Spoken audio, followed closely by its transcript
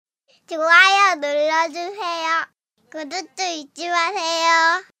좋아요 눌러주세요. 구독도 잊지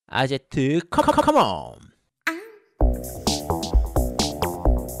마세요. 아제트 컴온.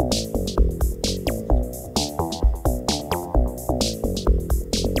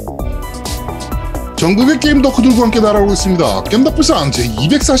 전국의 게임 덕후들과 함께 날아오고 있습니다. 겜덕비상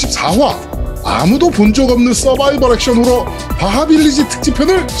제244화 아무도 본 적 없는 서바이벌 액션 호러 바하빌리지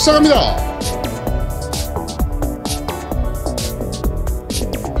특집편을 시작합니다.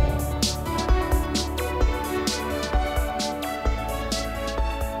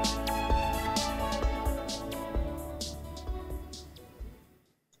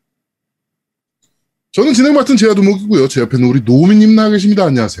 저는 진행 맡은 제야두목이고요. 제 옆에는 우리 노우미님 나와 계십니다.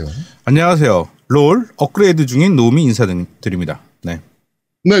 안녕하세요. 안녕하세요. 롤 업그레이드 중인 노우미 인사드립니다. 네.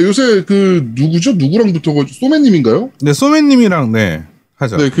 네, 요새 누구죠? 누구랑 붙어가지고 소매님인가요? 네, 소매님이랑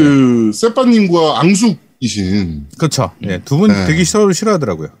하죠. 네, 세빠님과 앙숙이신. 그렇죠. 네, 두 분 되게 서로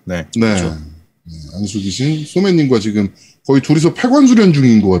싫어하더라고요. 네. 네. 그렇죠. 네, 앙숙이신 소매님과 지금 거의 둘이서 패관수련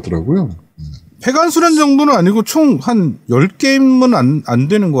중인 것 같더라고요. 패관수련 정도는 아니고 총 한 10게임은 안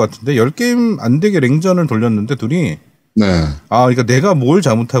되는 것 같은데 10게임 안 되게 랭전을 돌렸는데 둘이 네. 그러니까 내가 뭘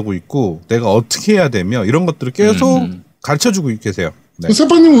잘못하고 있고 내가 어떻게 해야 되며 이런 것들을 계속 가르쳐주고 계세요. 네.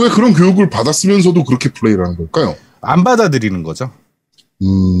 세빠님은 왜 그런 교육을 받았으면서도 그렇게 플레이를 하는 걸까요? 안 받아들이는 거죠.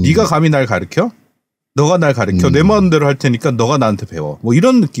 네가 감히 날 가르쳐? 너가 날 가르쳐? 내 마음대로 할 테니까 너가 나한테 배워. 뭐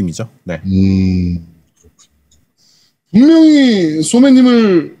이런 느낌이죠. 네. 분명히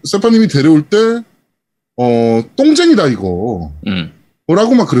소매님을 세빠님이 데려올 때 똥쟁이다 이거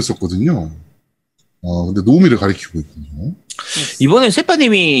라고 막 그랬었거든요. 근데 노우미를 가리키고 있군요. 이번에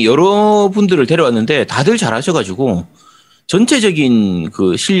세빠님이 여러분들을 데려왔는데 다들 잘하셔가지고 전체적인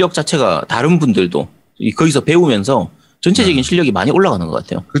그 실력 자체가 다른 분들도 거기서 배우면서 전체적인 실력이 많이 올라가는 것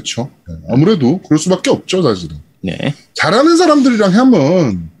같아요. 그렇죠. 네. 아무래도 그럴 수밖에 없죠, 사실은. 네. 잘하는 사람들이랑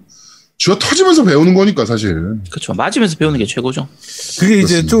하면 쥐어 터지면서 배우는 거니까 사실. 그렇죠. 맞으면서 배우는 게 최고죠. 그게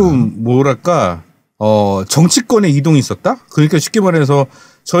이제 좀 뭐랄까 정치권에 이동이 있었다. 그러니까 쉽게 말해서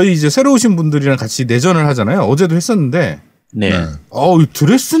저희 이제 새로 오신 분들이랑 같이 내전을 하잖아요. 어제도 했었는데. 네.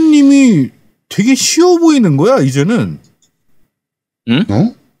 드레스님이 되게 쉬워 보이는 거야 이제는. 응?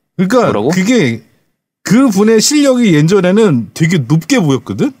 그러니까 뭐라고? 그게 그 분의 실력이 예전에는 되게 높게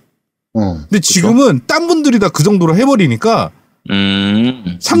보였거든. 근데 지금은 딴 분들이 다 그 정도로 해버리니까.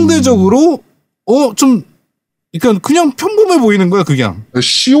 상대적으로 좀 그러니까 그냥 평범해 보이는 거야 그냥.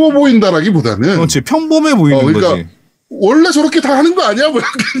 쉬워 보인다라기보다는 그렇지 평범해 보이는 그러니까 거지. 원래 저렇게 다 하는 거 아니야? 뭐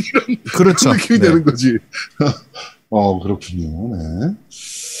약간 이런 그렇죠. 느낌이 되는 거지. 그렇군요. 네.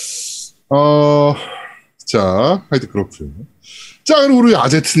 자, 하여튼 그렇고요. 자, 그리고 우리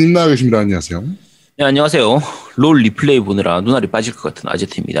아제트님 나와 계십니다. 안녕하세요. 네, 안녕하세요. 롤 리플레이 보느라 눈알이 빠질 것 같은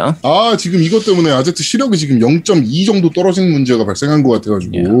아제트입니다. 지금 이것 때문에 아제트 시력이 지금 0.2 정도 떨어지는 문제가 발생한 것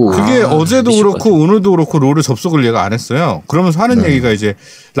같아가지고. 그게 어제도 그렇고 오늘도 그렇고 롤을 접속을 얘가 안 했어요. 그러면서 하는 얘기가 이제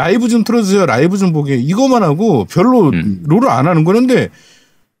라이브 좀 틀어주세요. 라이브 좀 보게. 이거만 하고 별로 롤을 안 하는 거는데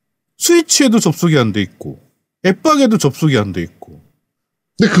스위치에도 접속이 안 돼 있고 앱박에도 접속이 안 돼 있고.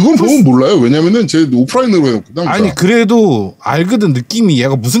 근데 그건 보면 몰라요. 왜냐면은 제 오프라인으로 해놓거든. 아니 그래도 알거든 느낌이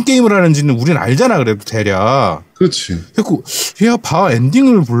얘가 무슨 게임을 하는지는 우린 알잖아. 그래도 대략. 그렇지. 그래서 얘가 봐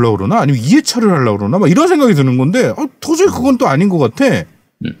엔딩을 보려고 그러나 아니면 2회차를 하려고 그러나 막 이런 생각이 드는 건데 도저히 그건 또 아닌 것 같아.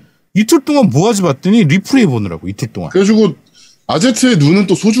 이틀 동안 뭐 하지 봤더니 리플레이 보느라고 이틀 동안. 그래가지고 아제트의 눈은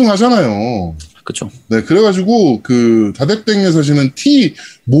또 소중하잖아요. 그렇죠. 네, 그래가지고 그 다덱땡에 사시는 T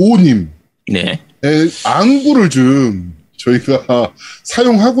모님 네. 안구를 좀 저희가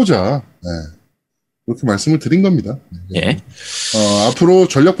사용하고자 그렇게 말씀을 드린 겁니다. 네. 앞으로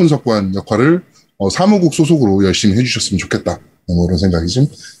전략 분석관 역할을 사무국 소속으로 열심히 해주셨으면 좋겠다. 뭐 이런 생각이 좀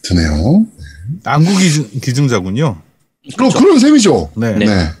드네요. 안구 기증자군요. 그렇죠. 그런 셈이죠. 네.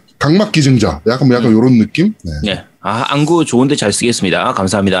 각막 기증자. 약간 이런 느낌? 네. 안구 좋은데 잘 쓰겠습니다.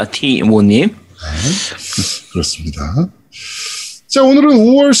 감사합니다. 티모님. 그렇습니다. 자, 오늘은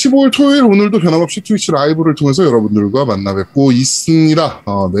 5월 15일 토요일, 오늘도 변함없이 트위치 라이브를 통해서 여러분들과 만나 뵙고 있습니다.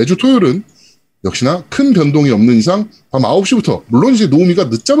 매주 토요일은 역시나 큰 변동이 없는 이상 밤 9시부터, 물론 이제 노우미가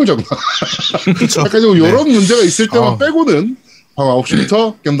늦잠을 자거나, 약간 좀 이런 문제가 있을 때만 빼고는 밤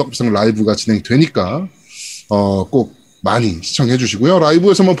 9시부터 겜덕비상 라이브가 진행되니까, 꼭 많이 시청해 주시고요.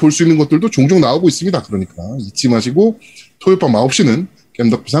 라이브에서만 볼 수 있는 것들도 종종 나오고 있습니다. 그러니까 잊지 마시고 토요일 밤 9시는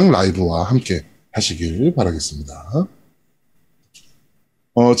겜덕비상 라이브와 함께 하시길 바라겠습니다.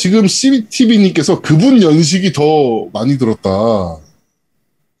 지금 CBTV님께서 그분 연식이 더 많이 들었다.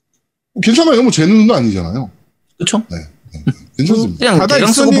 괜찮아요. 뭐 제 눈은 아니잖아요. 그렇죠. 네. 괜찮습니다. 그냥 다다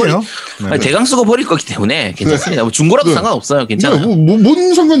대강 쓰고 버리, 익선이에요. 아니, 대강 쓰고 버릴 거기 때문에 괜찮습니다. 뭐 중고라도 네. 상관없어요. 괜찮아요.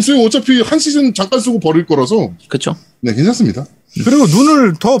 뭔 상관있어요. 어차피 한 시즌 잠깐 쓰고 버릴 거라서. 그렇죠. 네, 괜찮습니다. 그리고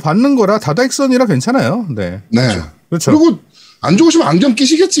눈을 더 받는 거라 다다익선이라 괜찮아요. 네. 네. 그렇죠. 그리고 안 좋으시면 안경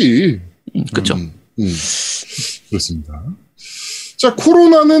끼시겠지. 그렇죠. 그렇습니다. 자,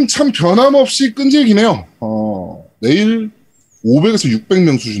 코로나는 참 변함없이 끈질기네요. 매일 500에서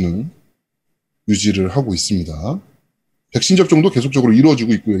 600명 수준을 유지를 하고 있습니다. 백신 접종도 계속적으로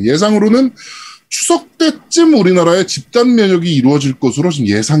이루어지고 있고요. 예상으로는 추석 때쯤 우리나라의 집단 면역이 이루어질 것으로 지금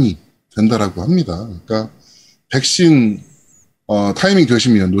예상이 된다라고 합니다. 그러니까 백신 타이밍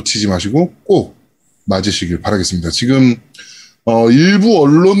되시면 놓치지 마시고 꼭 맞으시길 바라겠습니다. 지금 일부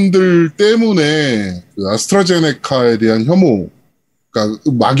언론들 때문에 그 아스트라제네카에 대한 혐오, 그러니까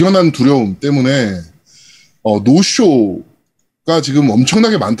막연한 두려움 때문에 노쇼가 지금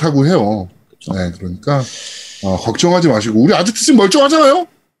엄청나게 많다고 해요. 그렇죠. 네, 그러니까 걱정하지 마시고 우리 아직도 지금 멀쩡하잖아요.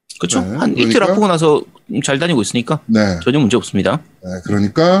 그렇죠. 네, 한 이틀 그러니까, 아프고 나서 잘 다니고 있으니까 네, 전혀 문제 없습니다. 네,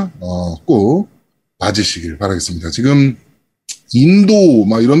 그러니까 꼭 맞으시길 바라겠습니다. 지금 인도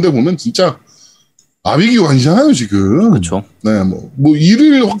막 이런 데 보면 진짜 아비기환이잖아요, 지금. 그렇죠. 네, 뭐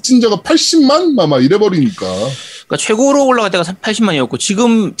일일 확진자가 80만 막 이래버리니까. 그러니까 최고로 올라갈 때가 80만이었고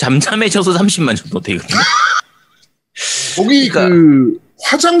지금 잠잠해져서 30만 정도 되거든요. 거기 그러니까, 그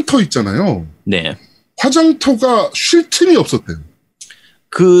화장터 있잖아요. 네. 화장터가 쉴 틈이 없었대요.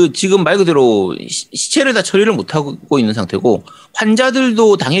 그 지금 말 그대로 시체를 다 처리를 못 하고 있는 상태고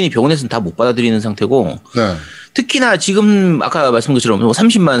환자들도 당연히 병원에서는 다 못 받아들이는 상태고 네. 특히나 지금 아까 말씀드린 것처럼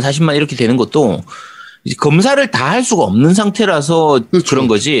 30만, 40만 이렇게 되는 것도 이제 검사를 다 할 수가 없는 상태라서 그렇죠. 그런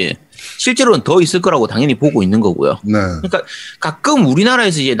거지 실제로는 더 있을 거라고 당연히 보고 있는 거고요. 네. 그러니까 가끔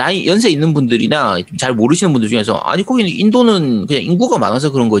우리나라에서 이제 연세 있는 분들이나 잘 모르시는 분들 중에서 아니 거기는 인도는 그냥 인구가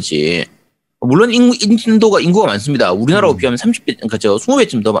많아서 그런 거지. 물론 인도가 인구가 많습니다. 우리나라와 비하면 30배, 그러니까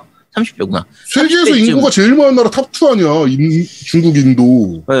 20배쯤 더 30배구나. 세계에서 30배쯤, 인구가 제일 많은 나라 탑2 아니야. 중국,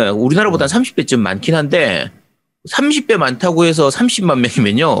 인도. 네, 우리나라보다 30배쯤 많긴 한데 30배 많다고 해서 30만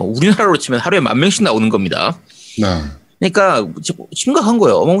명이면요. 우리나라로 치면 하루에 10,000명씩 나오는 겁니다. 네. 그러니까 심각한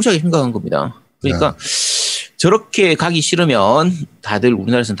거예요. 어마무시하게 심각한 겁니다. 그러니까 저렇게 가기 싫으면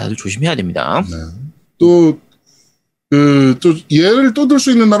우리나라에서는 다들 조심해야 됩니다. 네. 또 예를 또 들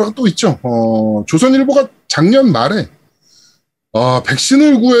수 있는 나라가 또 있죠. 조선일보가 작년 말에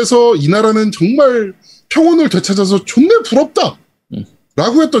백신을 구해서 이 나라는 정말 평온을 되찾아서 존내 부럽다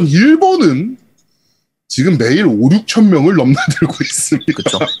라고 했던 일본은 지금 매일 5-6천 명을 넘나들고 있습니다.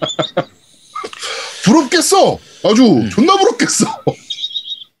 그렇죠. 부럽겠어. 아주 존나 부럽겠어.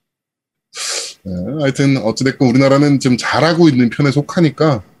 네, 하여튼 어찌됐건 우리나라는 지금 잘하고 있는 편에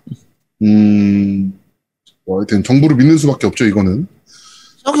속하니까 하여튼 정부를 믿는 수밖에 없죠. 이거는.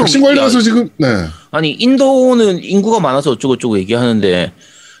 백신 관련해서 지금 아니 인도는 인구가 많아서 어쩌고저쩌고 얘기하는데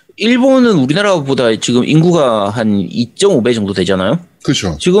일본은 우리나라보다 지금 인구가 한 2.5배 정도 되잖아요.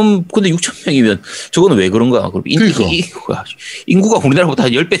 그렇죠. 지금 근데 6천 명이면 저거는 왜 그런가? 그럼 인구가 우리나라보다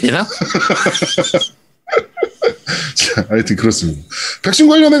한 10배 되나? 자, 하여튼 그렇습니다. 백신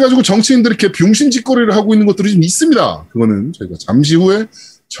관련해가지고 정치인들이 이렇게 병신짓거리를 하고 있는 것들이 좀 있습니다. 그거는 저희가 잠시 후에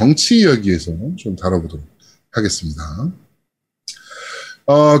정치 이야기에서 좀 다뤄보도록 하겠습니다.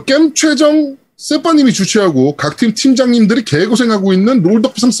 겜최정 세빠님이 주최하고 각 팀 팀장님들이 개고생하고 있는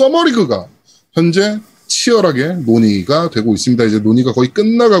롤덕비상 서머리그가 현재 치열하게 논의가 되고 있습니다. 이제 논의가 거의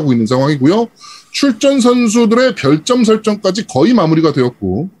끝나가고 있는 상황이고요. 출전 선수들의 별점 설정까지 거의 마무리가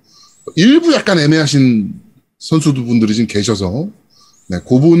되었고 일부 약간 애매하신 선수분들이 지금 계셔서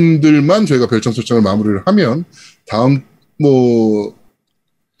그분들만 저희가 별점 설정을 마무리를 하면 다음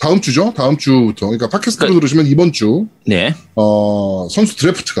주죠. 다음 주부터 그러니까 팟캐스트로 들으시면 이번 주 선수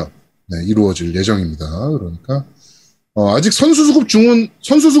드래프트가 이루어질 예정입니다. 그러니까 아직 선수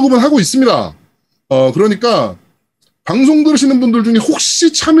수급은 하고 있습니다. 그러니까 방송 들으시는 분들 중에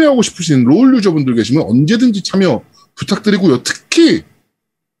혹시 참여하고 싶으신 롤 유저분들 계시면 언제든지 참여 부탁드리고요. 특히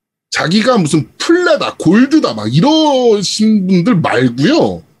자기가 무슨 플레다, 골드다 막 이러신 분들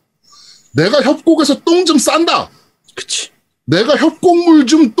말고요. 내가 협곡에서 똥 좀 싼다. 그치. 내가 협곡물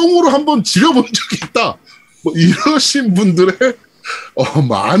좀 똥으로 한번 지려본 적이 있다. 뭐 이러신 분들의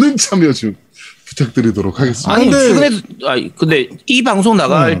많은 참여 좀 부탁드리도록 하겠습니다. 아니 근데 이 방송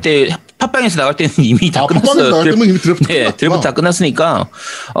나갈 때 팟빵에서 나갈 때는 이미 다 끝났어요. 팟빵에서 나갈 때는 이미 드래프트 드래프트 다 끝났으니까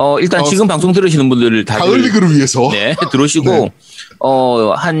일단 지금 방송 들으시는 분들 다들 가을 리그를 위해서 들으시고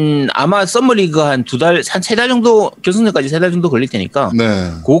아마 썸머리그 한 3달 정도 결승전까지 3달 정도 걸릴 테니까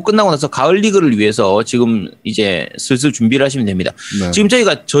그거 끝나고 나서 가을 리그를 위해서 지금 이제 슬슬 준비를 하시면 됩니다. 지금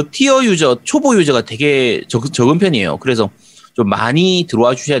저희가 저티어 유저, 초보 유저가 되게 적은 편이에요. 그래서 좀 많이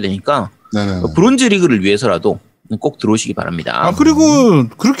들어와 주셔야 되니까 브론즈 리그를 위해서라도 꼭 들어오시기 바랍니다. 그리고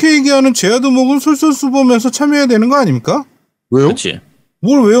그렇게 얘기하는 제야도목은 솔선수범해서 참여해야 되는 거 아닙니까? 왜요? 그렇지.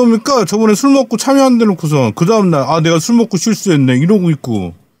 뭘 왜 옵니까? 저번에 술 먹고 참여 안 되놓고서 그 다음날 내가 술 먹고 실수했네 이러고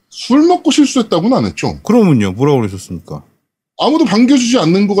있고. 술 먹고 실수했다고는 안 했죠. 그러면요 뭐라고 그러셨습니까? 아무도 반겨주지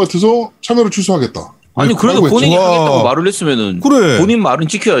않는 것 같아서 참여를 취소하겠다. 아니 그래도 본인이 했죠. 하겠다고 말을 했으면은 그래. 본인 말은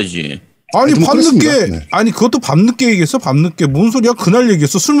지켜야지. 아니 뭐 밤늦게 그렇습니다. 네. 아니 그것도 밤늦게 얘기했어. 밤늦게 뭔 소리야? 그날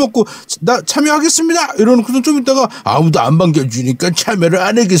얘기했어. 술 먹고 나 참여하겠습니다 이러놓고서 좀 있다가 아무도 안 반겨주니까 참여를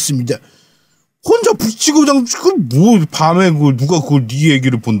안 하겠습니다. 혼자 붙이고 그냥 뭐 밤에 누가 그걸 네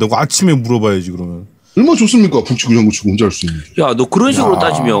얘기를 본다고 아침에 물어봐야지 그러면. 얼마나 좋습니까? 북치고 장구치고 혼자 할 수 있는 게. 야, 너 그런 식으로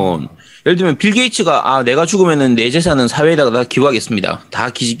따지면 예를 들면 빌 게이츠가 내가 죽으면은 내 재산은 사회에다가 다 기부하겠습니다. 다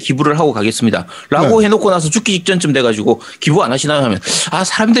기부를 하고 가겠습니다. 라고 해놓고 나서 죽기 직전쯤 돼가지고 기부 안 하시나요? 하면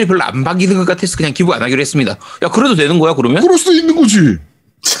사람들이 별로 안 반기는 것 같아서 그냥 기부 안 하기로 했습니다. 야, 그래도 되는 거야 그러면? 그럴 수도 있는 거지.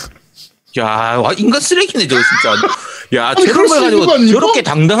 야, 인간 쓰레기네 저거 진짜. 야, 아니, 저런 그럴 걸 수 있는 가지고 거 아닙니까? 저렇게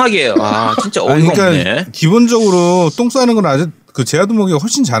당당하게 진짜 어이가 그러니까 없네. 기본적으로 똥 싸는 건 아주 그 제야도목이가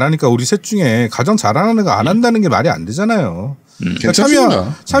훨씬 잘하니까 우리 셋 중에 가장 잘하는 애가 안 한다는 게 말이 안 되잖아요. 그러니까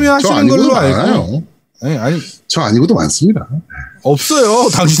괜찮습니다. 저 참여하시는 아니고도 걸로 알고. 많아요. 아니 저 아니고도 많습니다. 없어요.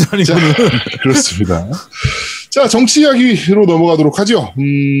 당신 아니고는. 그렇습니다. 자, 정치 이야기로 넘어가도록 하죠.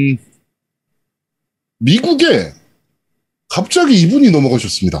 미국에 갑자기 이분이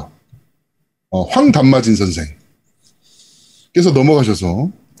넘어가셨습니다. 황단마진 선생. 그래서 넘어가셔서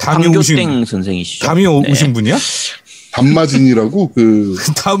담이 오신 황교땡 선생이시죠. 담이 오신 분이야? 단마진이라고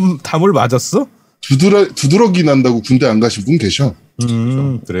담을 맞았어? 두드러기 난다고 군대 안 가신 분 계셔.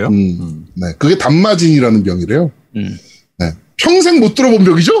 그래요? 네, 그게 단마진이라는 병이래요. 네, 평생 못 들어본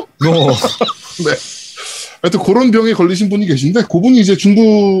병이죠? 네. 하여튼 그런 병에 걸리신 분이 계신데 그분이 이제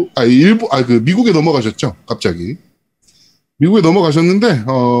미국에 넘어가셨죠. 갑자기 미국에 넘어가셨는데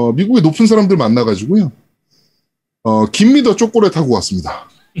미국의 높은 사람들 만나가지고요. 김미더 초콜릿 하고 왔습니다.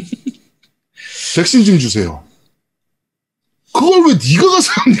 백신 좀 주세요. 그걸 왜 네가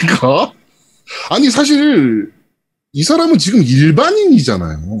가서 합니까? 아니 사실 이 사람은 지금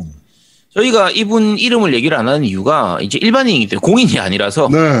일반인이잖아요. 저희가 이분 이름을 얘기를 안 하는 이유가 이제 일반인이기 때문에 공인이 아니라서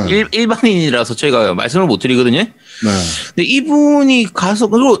네. 일반인이라서 저희가 말씀을 못 드리거든요. 네. 근데 이분이 가서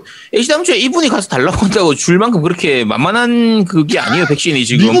그리고 애시당초에 이분이 가서 달라고 한다고 줄 만큼 그렇게 만만한 그게 아니에요. 백신이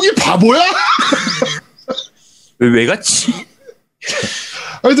지금. 미국이 바보야? 왜 갔지?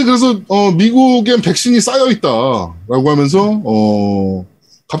 하여튼 그래서 미국엔 백신이 쌓여 있다라고 하면서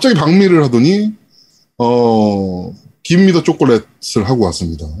갑자기 방미를 하더니 김미더 초콜릿을 하고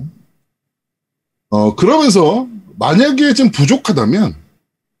왔습니다. 그러면서 만약에 좀 부족하다면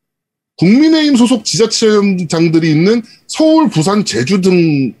국민의힘 소속 지자체장들이 있는 서울, 부산, 제주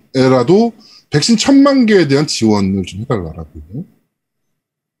등에라도 백신 1,000만 개에 대한 지원을 좀 해달라고.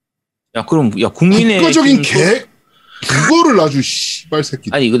 야, 그럼 국민의 국가적인 그거를 아주 씨발 새끼.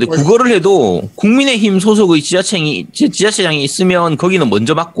 아니 근데 그거를 해도 국민의힘 소속의 지자체장이 있으면 거기는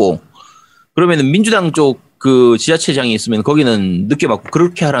먼저 맞고 그러면은 민주당 쪽 그 지자체장이 있으면 거기는 늦게 맞고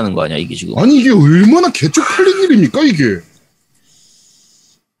그렇게 하라는 거 아니야 이게 지금. 아니 이게 얼마나 개쪽팔린 일입니까 이게.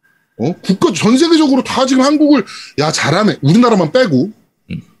 국가 전 세계적으로 다 지금 한국을 야 잘하네 우리나라만 빼고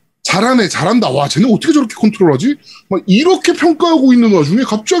잘하네 잘한다 와 쟤네 어떻게 저렇게 컨트롤하지 막 이렇게 평가하고 있는 와중에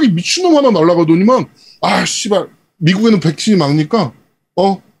갑자기 미친놈 하나 날아가더니만 씨발 미국에는 백신이 많으니까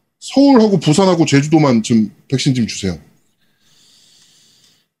서울하고 부산하고 제주도만 좀 백신 좀 주세요.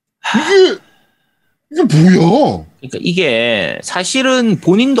 이게 뭐야? 그러니까 이게 사실은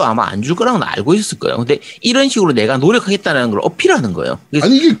본인도 아마 안 줄 거라고는 알고 있었을 거예요. 근데 이런 식으로 내가 노력하겠다는 걸 어필하는 거예요.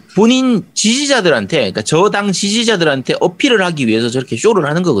 아니 이게 본인 지지자들한테, 그러니까 저당 지지자들한테 어필을 하기 위해서 저렇게 쇼를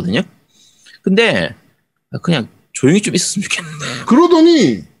하는 거거든요. 근데 그냥 조용히 좀 있었으면 좋겠는데.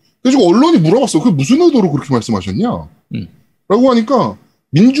 그러더니 그래서 언론이 물어봤어. 그게 무슨 의도로 그렇게 말씀하셨냐? 라고 하니까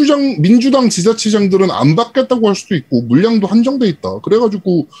민주당 지자체장들은 안 받겠다고 할 수도 있고 물량도 한정돼 있다.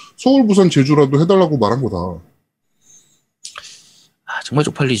 그래가지고 서울, 부산, 제주라도 해달라고 말한 거다. 정말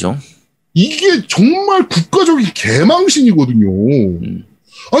쪽팔리죠. 이게 정말 국가적인 개망신이거든요.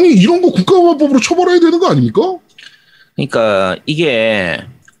 아니 이런 거 국가보안법으로 처벌해야 되는 거 아닙니까? 그러니까 이게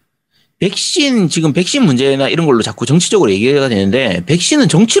지금 백신 문제나 이런 걸로 자꾸 정치적으로 얘기가 되는데 백신은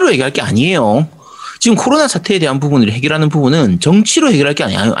정치로 얘기할 게 아니에요. 지금 코로나 사태에 대한 부분을 해결하는 부분은 정치로 해결할 게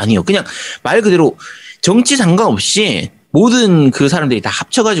아니에요. 그냥 말 그대로 정치 상관없이 모든 그 사람들이 다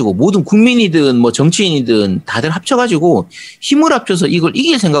합쳐가지고 모든 국민이든 뭐 정치인이든 다들 합쳐가지고 힘을 합쳐서 이걸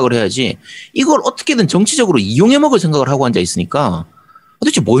이길 생각을 해야지 이걸 어떻게든 정치적으로 이용해 먹을 생각을 하고 앉아 있으니까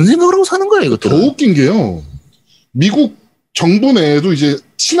도대체 뭔 생각을 하고 사는 거야 이것들은. 더 웃긴 게요. 미국 정부 내에도 이제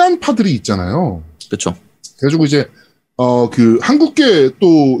친한파들이 있잖아요. 그렇죠. 그래가지고 이제 그 한국계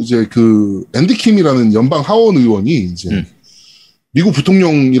또 이제 그 앤디 킴이라는 연방 하원 의원이 이제 미국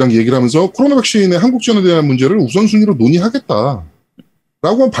부통령이랑 얘기를 하면서 코로나 백신의 한국 지원에 대한 문제를 우선순위로 논의하겠다라고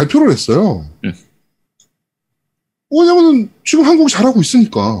발표를 했어요. 왜냐면은 지금 한국이 잘하고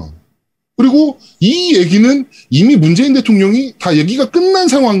있으니까. 그리고 이 얘기는 이미 문재인 대통령이 다 얘기가 끝난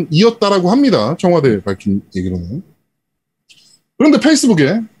상황이었다라고 합니다. 청와대 밝힌 얘기로는. 그런데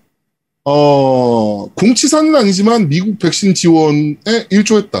페이스북에 공치사는 아니지만 미국 백신 지원에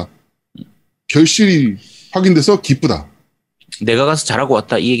일조했다. 결실이 확인돼서 기쁘다. 내가 가서 잘하고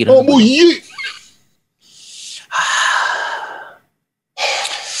왔다 이 얘기를 하는 뭐 거죠. 이게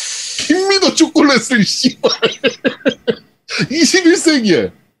김미도 초콜릿을 씨발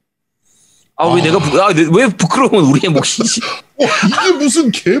 21세기에 왜 부끄러우면 우리의 몫이지? 이게 무슨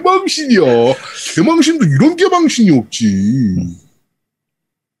개망신이야. 개망신도 이런 개망신이 없지.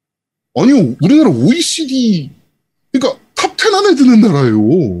 아니 우리나라 OECD 그러니까 탑10 안에 드는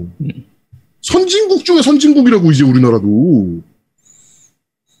나라예요. 선진국 중에 선진국이라고 이제 우리나라도.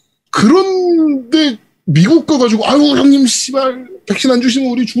 그런데 미국 가가지고 아유 형님 씨발 백신 안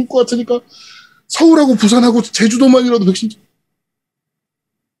주시면 우리 죽을 것 같으니까 서울하고 부산하고 제주도만이라도 백신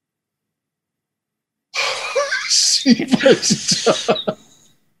씨발 진짜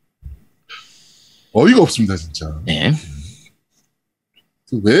어이가 없습니다 진짜. 네.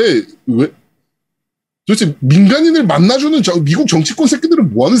 왜 도대체 민간인을 만나주는 미국 정치권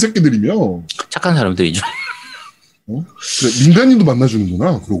새끼들은 뭐하는 새끼들이며 착한 사람들이죠. 그래, 민간인도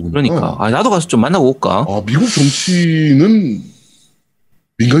만나주는구나. 그러고 보니까. 그러니까 나도 가서 좀 만나고 올까. 미국 정치는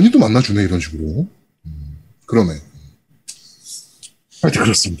민간인도 만나주네 이런 식으로. 그러네. 하여튼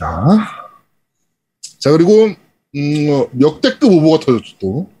그렇습니다. 자 그리고 역대급 오보가 터졌죠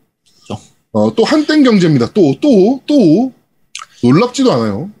또. 그렇죠. 또 한땡 경제입니다. 또 놀랍지도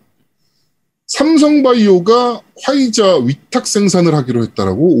않아요. 삼성바이오가 화이자 위탁 생산을 하기로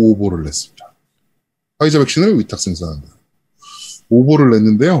했다라고 오보를 냈습니다. 화이자 백신을 위탁 생산한다. 오보를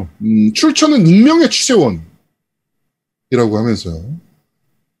냈는데요. 출처는 익명의 취재원이라고 하면서요.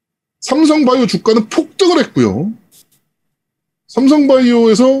 삼성바이오 주가는 폭등을 했고요.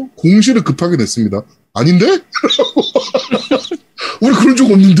 삼성바이오에서 공시를 급하게 냈습니다. 아닌데? 우리 그런 적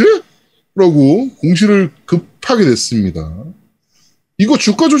없는데? 라고 공시를 급하게 냈습니다. 이거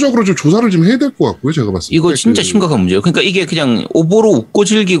주가 조작으로 좀 조사를 좀 해야 될 것 같고요. 제가 봤을 때. 이거 진짜 심각한 문제예요. 그러니까 이게 그냥 오보로 웃고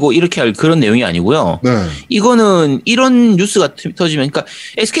즐기고 이렇게 할 그런 내용이 아니고요. 네. 이거는 이런 뉴스가 터지면 그러니까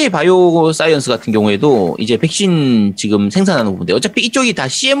SK 바이오사이언스 같은 경우에도 이제 백신 지금 생산하는 부분인데 어차피 이쪽이 다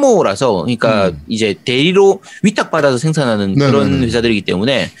CMO라서 그러니까 이제 대리로 위탁받아서 생산하는 네네네. 그런 회사들이기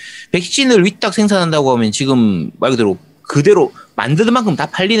때문에 백신을 위탁 생산한다고 하면 지금 말 그대로 만드는 만큼 다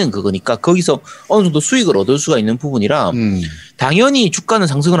팔리는 그거니까 거기서 어느 정도 수익을 얻을 수가 있는 부분이라 당연히 주가는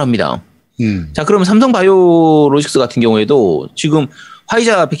상승을 합니다. 자, 그러면 삼성바이오로직스 같은 경우에도 지금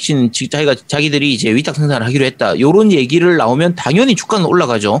화이자 백신 자기들이 이제 위탁 생산을 하기로 했다. 요런 얘기를 나오면 당연히 주가는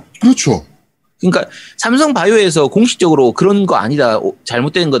올라가죠. 그렇죠. 그러니까 삼성바이오에서 공식적으로 그런 거 아니다,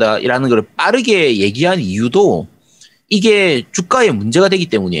 잘못된 거다라는 걸 빠르게 얘기한 이유도 이게 주가에 문제가 되기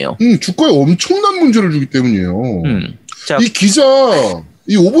때문이에요. 주가에 엄청난 문제를 주기 때문이에요. 자, 이 기자,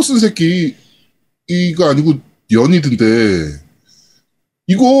 이 오보 쓴 새끼가 아니고 연이던데,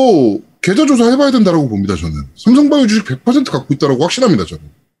 이거 계좌 조사 해봐야 된다라고 봅니다, 저는. 삼성바이오 주식 100% 갖고 있다라고 확신합니다, 저는.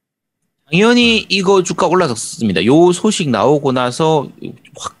 당연히 이거 주가 올라섰습니다. 요 소식 나오고 나서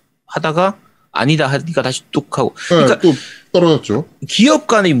확 하다가 아니다 하니까 다시 뚝 하고. 그러니까 네, 또 떨어졌죠. 기업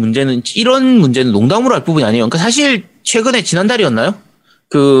간의 문제는 이런 문제는 농담으로 할 부분이 아니에요. 그러니까 사실 최근에 지난달이었나요?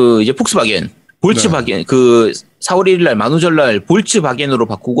 그 이제 폭스바겐, 볼츠바겐 네. 그 4월 1일 날 만우절날 볼츠바겐으로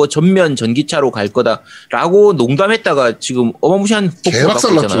바꾸고 전면 전기차로 갈 거다라고 농담했다가 지금 어마무시한 폭풍을 받고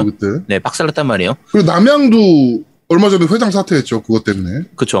개박살났죠, 있잖아요. 그때. 네, 박살났단 말이에요. 그리고 남양도 얼마 전에 회장 사퇴했죠, 그것 때문에.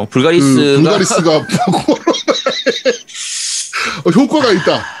 그렇죠. 불가리스가 효과가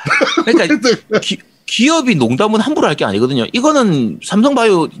있다. 그러니까 기업이 농담은 함부로 할 게 아니거든요. 이거는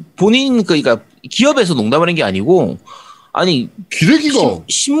삼성바이오 본인 그러니까 기업에서 농담을 한 게 아니고 아니 기레기가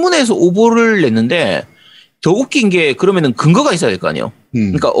신문에서 오보를 냈는데 더 웃긴 게 그러면은 근거가 있어야 될 거 아니에요.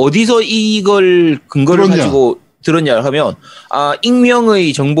 그러니까 어디서 이걸 근거를 들었냐? 가지고 들었냐 하면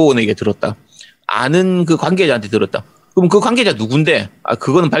익명의 정보원에게 들었다. 아는 그 관계자한테 들었다. 그럼 그 관계자 누군데?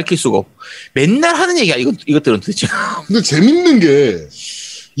 그거는 밝힐 수가 없고. 맨날 하는 얘기야, 이것들은 도대체. 근데 재밌는 게,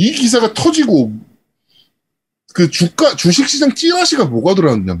 이 기사가 터지고, 주식시장 찌라시가 뭐가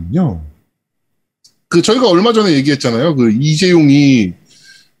들어왔냐면요. 저희가 얼마 전에 얘기했잖아요. 이재용이,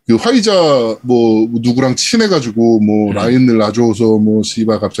 화이자, 누구랑 친해가지고, 라인을 놔줘서,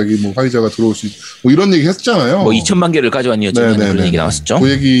 씨발, 갑자기 화이자가 들어올 수 이런 얘기 했잖아요. 2천만 개를 가져왔니 어쩌면 그런 얘기 나왔었죠. 그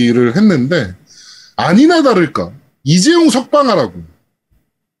얘기를 했는데, 아니나 다를까. 이재용 석방하라고.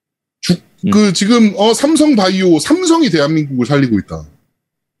 지금 삼성바이오 삼성이 대한민국을 살리고 있다.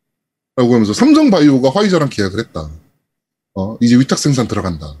 라고 하면서 삼성바이오가 화이자랑 계약을 했다. 이제 위탁 생산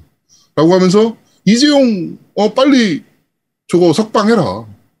들어간다. 라고 하면서 이재용 빨리 저거 석방해라.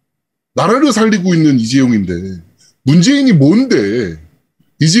 나라를 살리고 있는 이재용인데 문재인이 뭔데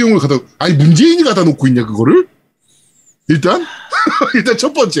이재용을 문재인이 갖다 놓고 있냐 그거를? 일단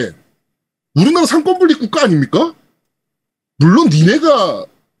첫 번째 우리나라 상권분립 국가 아닙니까? 물론 니네가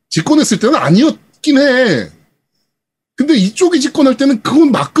집권했을 때는 아니었긴 해. 근데 이쪽이 집권할 때는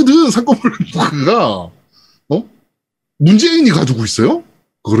그건 맞거든. 상권분립 국가가. 문재인이 가지고 있어요?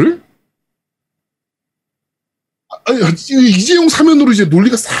 그거를? 이재용 사면으로 이제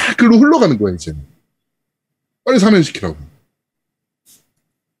논리가 싹 글로 흘러가는 거야, 이제. 빨리 사면시키라고.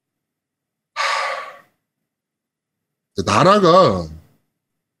 나라가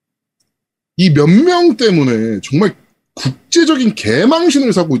이 몇 명 때문에 정말 국제적인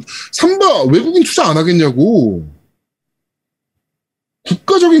개망신을 사고, 삼바 외국인 투자 안 하겠냐고.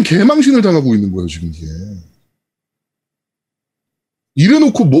 국가적인 개망신을 당하고 있는 거예요, 지금 이게.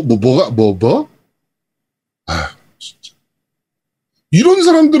 이래놓고 뭐가? 진짜. 이런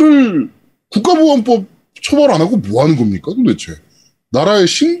사람들을 국가보안법 처벌 안 하고 뭐 하는 겁니까, 도대체? 나라의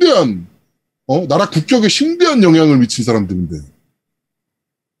심대한, 나라 국격에 심대한 영향을 미친 사람들인데.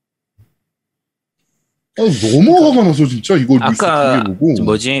 너무 화가 나서 진짜 이걸 아까 보고.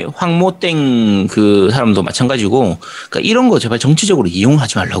 황모땡 그 사람도 마찬가지고, 그러니까 이런 거 제발 정치적으로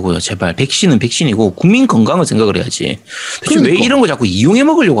이용하지 말라고요. 제발 백신은 백신이고 국민 건강을 생각을 해야지. 그러니까. 왜 이런 거 자꾸 이용해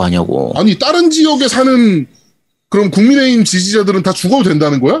먹으려고 하냐고. 아니 다른 지역에 사는 그럼 국민의힘 지지자들은 다 죽어도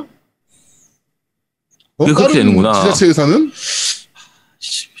된다는 거야? 왜 그렇게 되는구나. 지자체에 사는?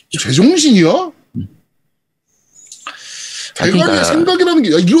 제정신이야? 대가리의 생각이라는 게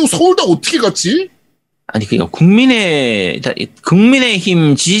이거 서울 다 어떻게 갔지? 아니, 그러니까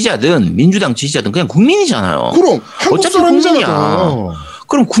국민의힘 지지자든 민주당 지지자든 그냥 국민이잖아요. 그럼 한국 사람이잖아.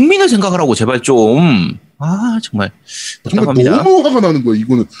 그럼 국민을 생각하라고 제발 좀. 정말 답답합니다. 너무 화가 나는 거야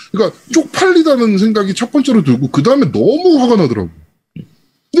이거는. 그러니까 쪽팔리다는 생각이 첫 번째로 들고 그 다음에 너무 화가 나더라고.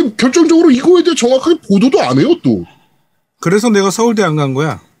 근데 결정적으로 이거에 대해 정확하게 보도도 안 해요 또. 그래서 내가 서울대 안 간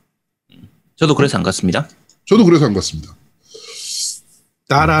거야. 저도 그래서 안 갔습니다. 저도 그래서 안 갔습니다.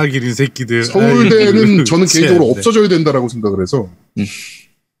 따라하기는 새끼들. 서울대는 저는 개인적으로 없어져야 된다라고 생각을 해서. 네,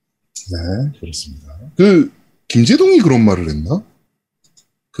 그렇습니다. 김재동이 그런 말을 했나?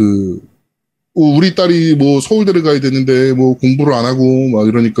 우리 딸이 뭐 서울대를 가야 되는데 뭐 공부를 안 하고 막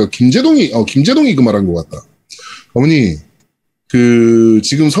이러니까 김재동이 그 말한 것 같다. 어머니,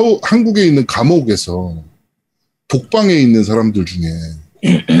 지금 한국에 있는 감옥에서 독방에 있는 사람들 중에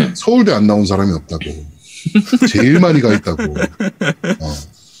서울대 안 나온 사람이 없다고. 제일 많이 가 있다고.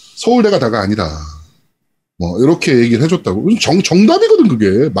 서울대가 다가 아니다. 이렇게 얘기를 해줬다고. 정답이거든,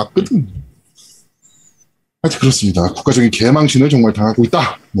 그게. 맞거든. 하여튼 그렇습니다. 국가적인 개망신을 정말 당하고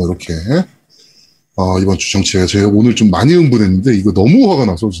있다. 이렇게. 이번 주 정치에 제가 오늘 좀 많이 흥분했는데, 이거 너무 화가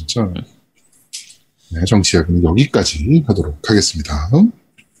나서, 진짜. 네, 정치 이야기는 여기까지 하도록 하겠습니다.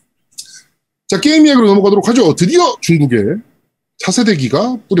 자, 게임 이야기로 넘어가도록 하죠. 드디어 중국에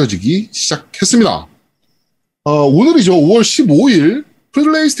차세대기가 뿌려지기 시작했습니다. 오늘이죠. 5월 15일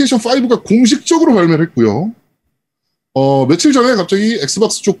플레이스테이션 5가 공식적으로 발매를 했고요. 며칠 전에 갑자기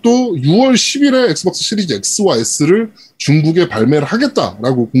엑스박스 쪽도 6월 10일에 엑스박스 시리즈 X와 S를 중국에 발매를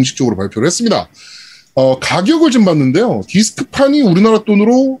하겠다라고 공식적으로 발표를 했습니다. 가격을 좀 봤는데요. 디스크판이 우리나라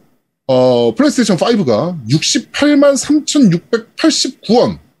돈으로 플레이스테이션 5가 68만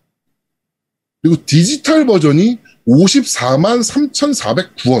 3,689원 그리고 디지털 버전이 54만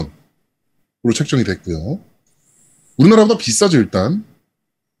 3,409원으로 책정이 됐고요. 우리나라보다 비싸죠, 일단.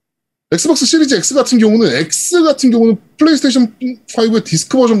 엑스박스 시리즈 X 같은 경우는 플레이스테이션 5의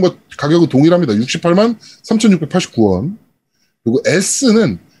디스크 버전과 가격은 동일합니다. 68만 3,689원. 그리고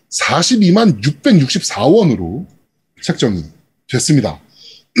S는 42만 664원으로 책정이 됐습니다.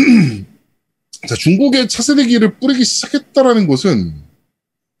 자, 중국의 차세대기를 뿌리기 시작했다라는 것은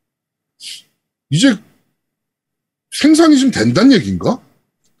이제 생산이 좀 된다는 얘기인가?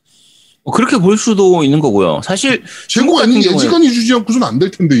 그렇게 볼 수도 있는 거고요. 사실 재고 아닌 예지간이 주지 않고서는 안 될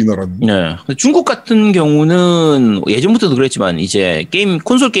텐데 이 나라는. 네. 중국 같은 경우는 예전부터도 그랬지만 이제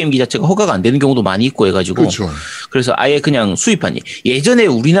콘솔 게임기 자체가 허가가 안 되는 경우도 많이 있고 해가지고. 그렇죠. 그래서 아예 그냥 수입판이 예전에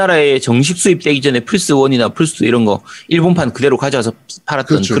우리나라에 정식 수입되기 전에 플스 1이나 플스 2 이런 거 일본판 그대로 가져와서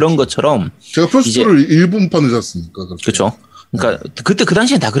팔았던 그런 것처럼. 제가 플스 2를 일본판을 샀으니까. 그렇죠. 그러니까 그때 그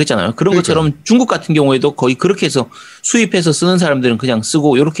당시엔 다 그랬잖아요. 그런 그러니까요. 것처럼 중국 같은 경우에도 거의 그렇게 해서 수입해서 쓰는 사람들은 그냥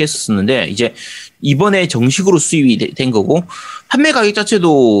쓰고 이렇게 했었는데 이제 이번에 정식으로 수입이 된 거고 판매 가격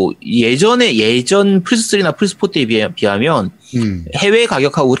자체도 예전 플스3나 플스4 때에 비하면 해외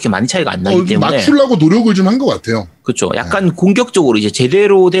가격하고 그렇게 많이 차이가 안 나기 때문에 맞추려고 노력을 좀 한 것 같아요. 그렇죠. 약간 공격적으로 이제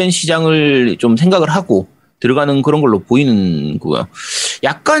제대로 된 시장을 좀 생각을 하고 들어가는 그런 걸로 보이는 거고요.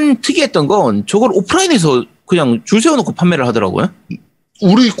 약간 특이했던 건 저걸 오프라인에서 그냥 줄 세워놓고 판매를 하더라고요.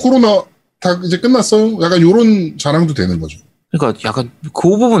 우리 코로나 다 이제 끝났어요? 약간 요런 자랑도 되는 거죠. 그러니까 약간 그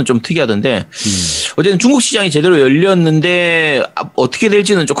부분은 좀 특이하던데 어쨌든 중국 시장이 제대로 열렸는데 어떻게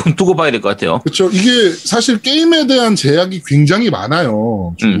될지는 조금 두고 봐야 될 것 같아요. 그렇죠. 이게 사실 게임에 대한 제약이 굉장히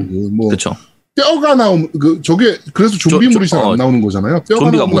많아요. 중국은 뭐 그렇죠. 뼈가 나오면 저게 그래서 좀비물이 잘 안 나오는 거잖아요. 뼈가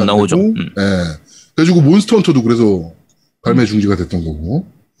좀비가 못 나오죠. 예. 그래가지고 몬스터 헌터도 그래서 발매 중지가 됐던 거고.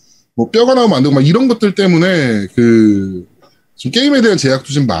 뭐 뼈가 나오면 안 되고 막 이런 것들 때문에 지금 게임에 대한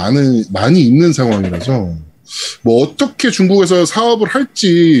제약도 좀 많이 있는 상황이라서 뭐 어떻게 중국에서 사업을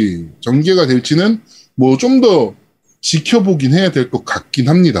할지 전개가 될지는 뭐 좀 더 지켜보긴 해야 될 것 같긴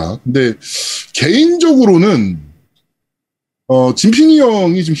합니다. 근데 개인적으로는 진핑이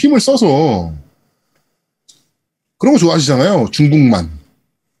형이 좀 힘을 써서 그런 거 좋아하시잖아요. 중국만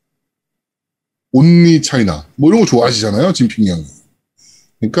온리 차이나 뭐 이런 거 좋아하시잖아요. 진핑이 형이.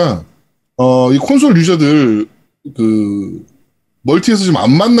 그러니까 이 콘솔 유저들 멀티에서 좀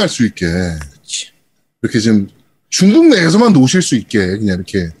안 만날 수 있게 이렇게 좀 중국 내에서만 노실 수 있게 그냥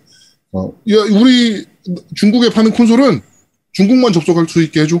이렇게 야 우리 중국에 파는 콘솔은 중국만 접속할 수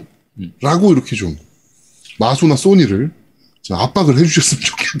있게 해줘 라고 이렇게 좀 마소나 소니를 좀 압박을 해주셨으면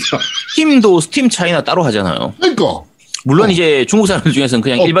좋겠다. 스팀도 스팀 차이나 따로 하잖아요. 그러니까 물론 이제 중국 사람들 중에서는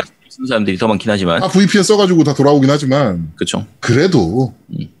그냥 일반 쓰는 사람들이 더 많긴 하지만 다 VPN 써가지고 다 돌아오긴 하지만 그렇죠. 그래도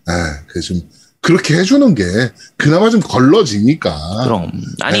좀 그렇게 해주는 게 그나마 좀 걸러지니까. 그럼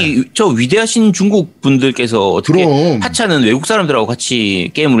아니 저 위대하신 중국 분들께서 어떻게 그럼. 하찮은 외국 사람들하고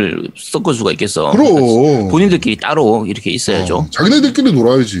같이 게임을 섞을 수가 있겠어. 그럼. 본인들끼리 따로 이렇게 있어야죠. 자기네들끼리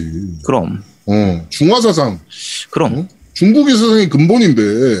놀아야지. 그럼 중화사상. 그럼 중국이 세상의 근본인데.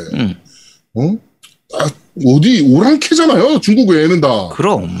 어디 오랑캐잖아요. 중국 외에는 다.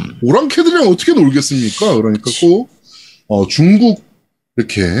 그럼 오랑캐들이랑 어떻게 놀겠습니까? 그러니까 꼭 중국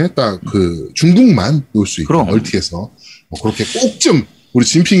이렇게 딱 중국만 놀 수 있게 멀티에서 그렇게 꼭 좀 우리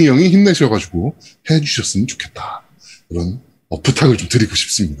진핑이 형이 힘내셔가지고 해주셨으면 좋겠다. 이런 부탁을 좀 드리고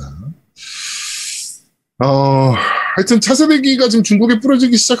싶습니다. 하여튼 차세대기가 지금 중국에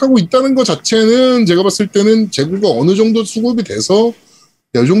뿌려지기 시작하고 있다는 것 자체는 제가 봤을 때는 재고가 어느 정도 수급이 돼서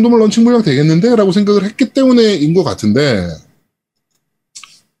이 정도면 런칭 물량 되겠는데? 라고 생각을 했기 때문에인 것 같은데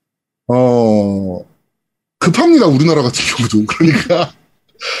급합니다. 우리나라 같은 경우도. 그러니까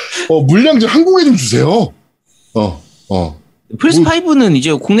물량 좀 한국에 좀 주세요. 플스5는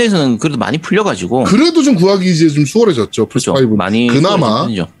이제 국내에서는 그래도 많이 풀려가지고. 그래도 좀 구하기 이제 좀 수월해졌죠. 플스5. 그렇죠. 많이 그나마.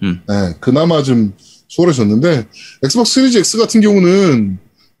 네, 그나마 좀 수월해졌는데, 엑스박스 시리즈 X 같은 경우는,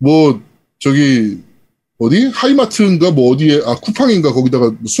 어디? 하이마트인가, 어디에, 쿠팡인가,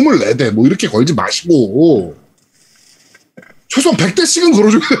 거기다가 24대, 이렇게 걸지 마시고, 최소한 100대씩은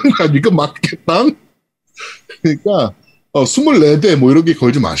걸어줘야 되는 거 아닙니까? 마켓당? 그러니까, 24대, 이렇게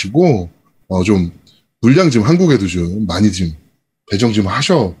걸지 마시고, 좀, 물량 좀 한국에도 좀 많이 좀 배정 좀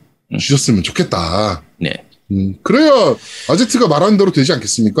주셨으면 좋겠다. 네. 그래야 아제트가 말하는 대로 되지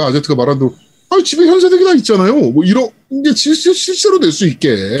않겠습니까? 아제트가 말하는 대로, 집에 현세대기 다 있잖아요. 이런 게 실제로 될 수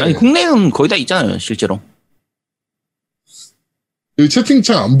있게. 아니, 국내는 거의 다 있잖아요, 실제로. 여기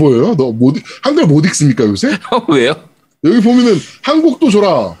채팅창 안 보여요? 한글 못 읽습니까, 요새? 왜요? 여기 보면은, 한국도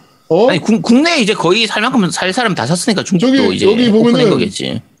줘라. 아니, 국내에 이제 거의 살 만큼 살 사람 다 샀으니까 중국도 이제 여기 보면은,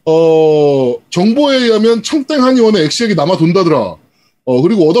 거겠지. 정보에 의하면 청땡 한의원에 액시액이 남아 돈다더라.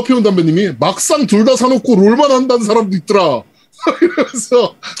 그리고 어더피온 담배님이 막상 둘 다 사놓고 롤만 한다는 사람도 있더라.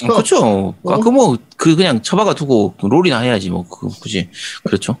 이러면서. 그렇죠. 그냥 처박아 두고 롤이나 해야지, 굳이.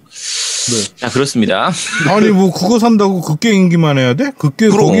 그렇죠. 네. 자, 그렇습니다. 아니, 그거 산다고 그 게임기만 해야 돼?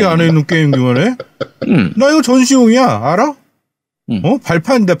 거기 안에 있는 게임기만 해? 나 이거 전시용이야. 알아?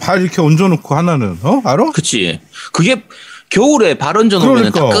 발판인데 발 이렇게 얹어놓고 하나는, 알아? 그치. 그게, 겨울에 발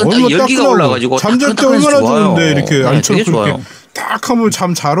얹어놓으면 그러니까, 열기가 올라가지고 잠잘 때 얼마나 좋은데 이렇게 앉혀놓고 이렇게 딱 하면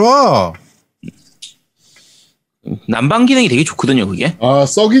잠 잘 와. 난방 기능이 되게 좋거든요, 그게.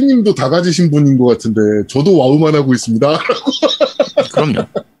 썩이님도 다 가지신 분인 것 같은데 저도 와우만 하고 있습니다. 그럼요.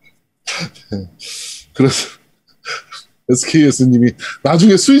 그래서 SKS님이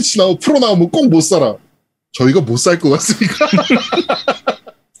나중에 스위치 프로 나오면 꼭 못 살아. 저희가 못 살 것 같습니까?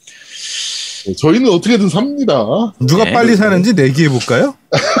 저희는 어떻게든 삽니다. 누가 빨리 사는지 내기해볼까요?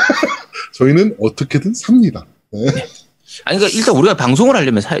 저희는 어떻게든 삽니다. 네. 아니, 그러니까 일단 우리가 방송을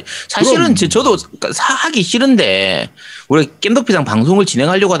하려면 사실은 저도 하기 싫은데 우리가 겜덕비상 방송을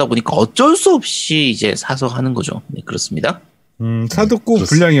진행하려고 하다 보니까 어쩔 수 없이 이제 사서 하는 거죠. 네, 그렇습니다. 사도 꼭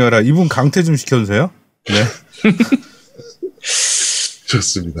분량이어라. 이분 강퇴 좀 시켜주세요. 네.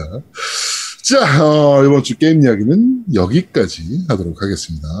 좋습니다. 자, 이번 주 게임 이야기는 여기까지 하도록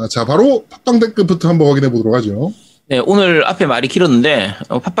하겠습니다. 자, 바로 팟빵 댓글부터 한번 확인해 보도록 하죠. 네, 오늘 앞에 말이 길었는데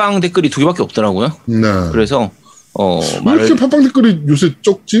팟빵 댓글이 2개밖에 없더라고요. 네. 그래서 왜 이렇게 팟빵 댓글이 요새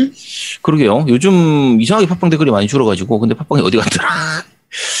적지? 그러게요. 요즘 이상하게 팟빵 댓글이 많이 줄어가지고 근데 팟빵이 어디 갔더라.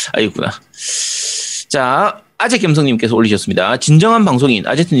 있구나. 자, 아제겸성님께서 올리셨습니다. 진정한 방송인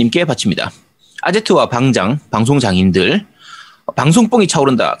아제트님께 바칩니다. 아제트와 방장, 방송장인들 방송뽕이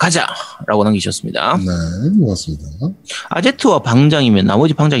차오른다. 가자! 라고 남기셨습니다. 네, 고맙습니다. 아제트와 방장이면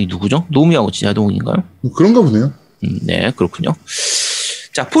나머지 방장이 누구죠? 노미하고 진야동인가요? 그런가 보네요. 네, 그렇군요.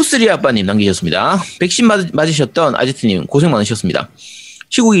 자, 포스리 아빠님 남기셨습니다. 백신 맞으셨던 아제트님 고생 많으셨습니다.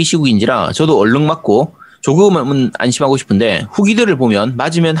 시국인지라 저도 얼른 맞고 조금은 안심하고 싶은데 후기들을 보면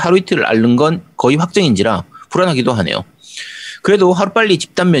맞으면 하루 이틀을 앓는 건 거의 확정인지라 불안하기도 하네요. 그래도 하루빨리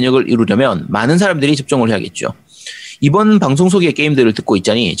집단 면역을 이루려면 많은 사람들이 접종을 해야겠죠. 이번 방송 소개 게임들을 듣고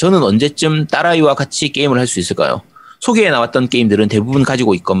있자니 저는 언제쯤 딸아이와 같이 게임을 할 수 있을까요? 소개에 나왔던 게임들은 대부분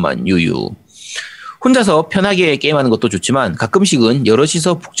가지고 있건만 유유. 혼자서 편하게 게임하는 것도 좋지만 가끔씩은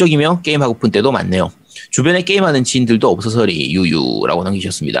여럿이서 북적이며 게임하고픈 때도 많네요. 주변에 게임하는 지인들도 없어서리 유유라고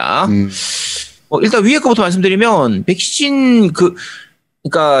남기셨습니다. 일단 위에 거부터 말씀드리면 백신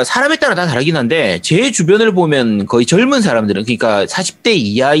그러니까 사람에 따라 다 다르긴 한데 제 주변을 보면 거의 젊은 사람들은 그러니까 40대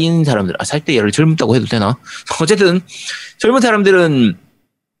이하인 사람들 40대 이하를 젊다고 해도 되나? 어쨌든 젊은 사람들은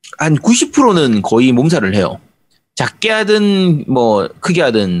한 90%는 거의 몸살을 해요. 작게 하든 뭐 크게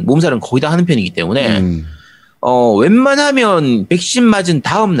하든 몸살은 거의 다 하는 편이기 때문에 웬만하면 백신 맞은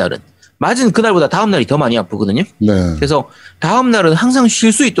다음 날은 맞은 그날보다 다음 날이 더 많이 아프거든요. 네. 그래서 다음 날은 항상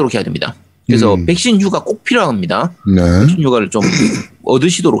쉴 수 있도록 해야 됩니다. 그래서 백신 휴가 꼭 필요합니다. 네. 백신 휴가를 좀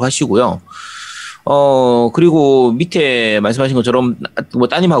얻으시도록 하시고요. 그리고 밑에 말씀하신 것처럼 뭐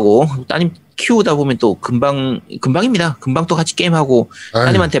따님 키우다 보면 또 금방입니다. 금방 또 같이 게임하고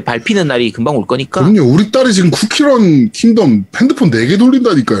따님한테 밟히는 날이 금방 올 거니까. 그럼요. 우리 딸이 지금 쿠키런 킹덤 핸드폰 4개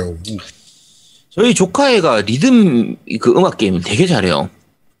돌린다니까요. 저희 조카애가 리듬 음악 게임을 되게 잘해요.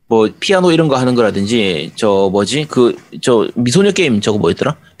 뭐 피아노 이런 거 하는 거라든지 저 미소녀 게임 저거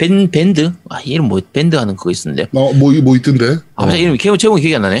뭐였더라? 밴드? 이름 뭐 밴드 하는 그거 있었는데. 뭐 있던데? 갑자기 이름 제목이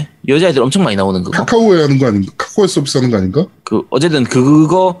기억이 안 나네. 여자애들 엄청 많이 나오는 그거. 카카오에 하는 거 아닌가? 카카오에 서비스 하는 거 아닌가? 어쨌든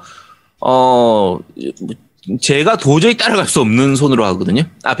그거 제가 도저히 따라갈 수 없는 손으로 하거든요.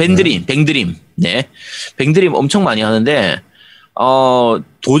 뱅드림. 네. 뱅드림 엄청 많이 하는데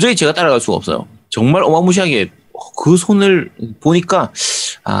도저히 제가 따라갈 수가 없어요. 정말 어마무시하게 그 손을 보니까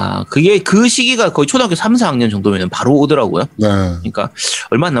그게 그 시기가 거의 초등학교 3, 4학년 정도면 바로 오더라고요. 네. 그러니까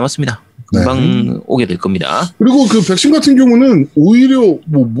얼마 안 남았습니다. 금방 오게 될 겁니다. 그리고 그 백신 같은 경우는 오히려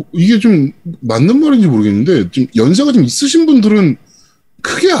이게 좀 맞는 말인지 모르겠는데 좀 연세가 좀 있으신 분들은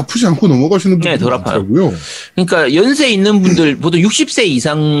크게 아프지 않고 넘어가시는 분들이 덜 아파요. 많더라고요. 그러니까 연세 있는 분들 보통 60세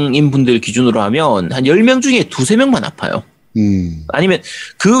이상인 분들 기준으로 하면 한 10명 중에 2-3명만 아파요. 아니면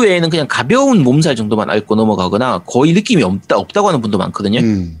그 외에는 그냥 가벼운 몸살 정도만 앓고 넘어가거나 거의 느낌이 없다고 하는 분도 많거든요.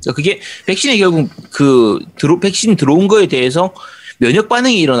 그러니까 그게 백신이 결국 백신 들어온 거에 대해서 면역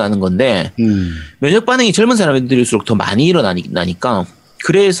반응이 일어나는 건데 면역 반응이 젊은 사람들일수록 더 많이 일어나니까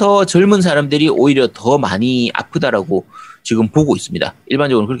그래서 젊은 사람들이 오히려 더 많이 아프다라고 지금 보고 있습니다.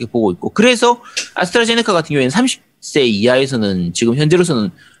 일반적으로 그렇게 보고 있고 그래서 아스트라제네카 같은 경우에는 30세 이하에서는 지금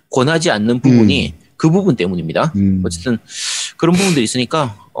현재로서는 권하지 않는 부분이 그 부분 때문입니다. 어쨌든 그런 부분들이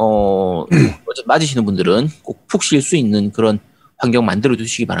있으니까 맞으시는 분들은 꼭 푹 쉴 수 있는 그런 환경 만들어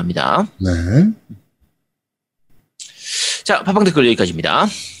두시기 바랍니다. 네. 자, 팟빵 댓글 여기까지입니다.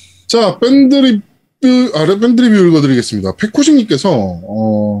 자, 밴드 리뷰 읽어드리겠습니다. 백호식님께서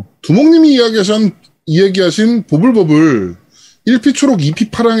두목님이 이야기하신 보블버블 1피 초록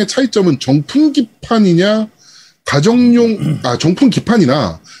 2피 파랑의 차이점은 정품 기판이나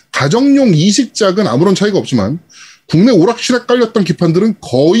가정용 이식작은 아무런 차이가 없지만 국내 오락실에 깔렸던 기판들은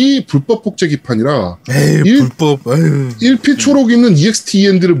거의 불법 복제 기판이라 불법. 1피 초록이 있는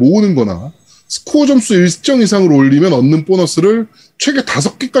EXT-END를 모으는 거나 스코어 점수 일정 이상으로 올리면 얻는 보너스를 최대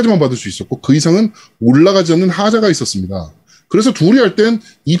 5개까지만 받을 수 있었고 그 이상은 올라가지 않는 하자가 있었습니다. 그래서 둘이 할 땐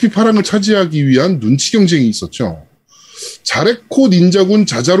 2피 파랑을 차지하기 위한 눈치 경쟁이 있었죠. 자레코 닌자군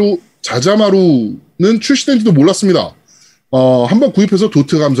자자마루는 출시된지도 몰랐습니다. 한번 구입해서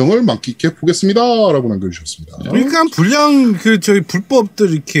도트 감성을 만끽해 보겠습니다. 라고 남겨주셨습니다. 그러니까 불량 저희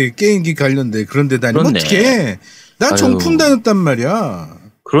불법들 이렇게 게임기 관련돼 그런 데 다니면 어떡해. 난 정품 다녔단 말이야.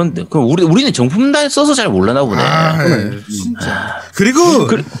 그런데 그럼 우리는 정품단 써서 잘 몰라나 보네. 진짜. 그리고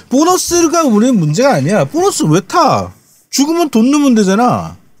보너스가 우리는 문제가 아니야. 보너스 왜 타? 죽으면 돈 넣으면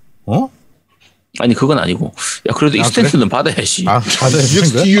되잖아. 아니 그건 아니고. 야 그래도 익스텐드는 그래? 받아야지. 받아야지.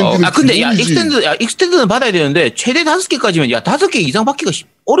 근데 익스텐드는 받아야 되는데 최대 5개까지면 5개 이상 받기가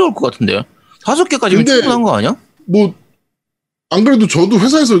어려울 것 같은데요. 5개까지면 충분한 거 아니야? 뭐 안 그래도 저도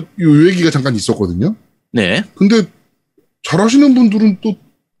회사에서 요 얘기가 잠깐 있었거든요. 네. 근데 잘하시는 분들은 또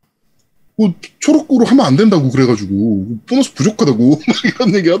뭐 초록고로 하면 안 된다고 그래가지고 보너스 부족하다고 막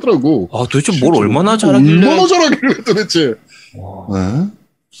이런 얘기 하더라고. 도대체 뭘 얼마나 잘하길래? 도대체. 네.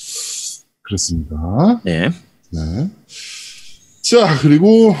 그렇습니다. 네. 네. 자,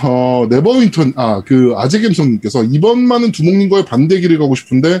 그리고, 네버윈턴, 아재갬성님께서 이번만은 두목님과의 반대 길을 가고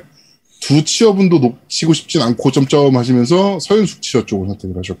싶은데, 두 치어분도 놓치고 싶진 않고, 점점 하시면서 서현숙 치어 쪽을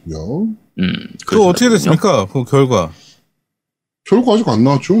선택을 하셨고요. 그거 어떻게 됐습니까? 그 결과. 결과 아직 안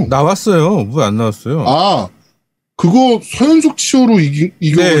나왔죠? 나왔어요. 왜 안 나왔어요? 그거 서현숙 치어로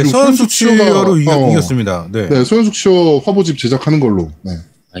이겨가지고. 네, 서현숙 치어로 이겼습니다. 네. 네, 서현숙 치어 화보집 제작하는 걸로. 네.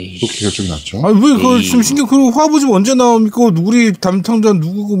 그렇게 결정이 났죠. 왜 그거 지금 그 화보집 언제 나옵니까? 우리 담당자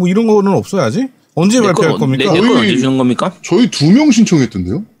누구고 뭐 이런 거는 없어요 아직? 언제 발표할 겁니까? 내 거 언제 주는 겁니까? 저희 2명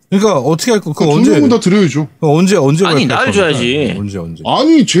신청했던데요. 그러니까 어떻게 할 거? 그 언제? 2명은 다 드려야죠. 언제 아니 날 줘야지. 언제?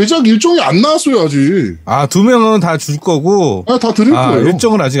 아니 제작 일정이 안 나왔어요 아직. 2명은 다 줄 거고. 다 드릴 거예요.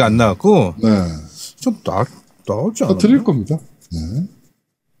 일정은 아직 안 나왔고. 네. 좀 나오지 않아? 다 드릴 겁니다. 네.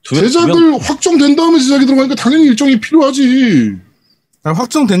 제작을 확정된 다음에 제작이 들어가니까 당연히 일정이 필요하지.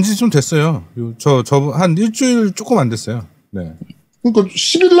 확정된 지 좀 됐어요. 한 일주일 조금 안 됐어요. 네. 그러니까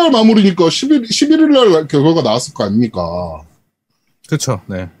 10일 날 마무리니까 11일 날 결과가 나왔을 거 아닙니까? 그렇죠.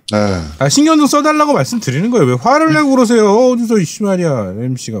 네. 네. 신경 좀 써달라고 말씀드리는 거예요. 왜 화를 내고 그러세요? 어디서 이씨 말이야.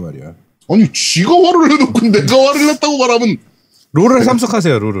 MC가 말이야. 아니 지가 화를 내놓고 내가 화를 냈다고 말하면 롤을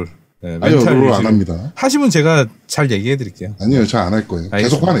참석하세요. 롤을. 네, 아니요. 롤을 안 합니다. 하시면 제가 잘 얘기해 드릴게요. 아니요. 잘 안 할 거예요.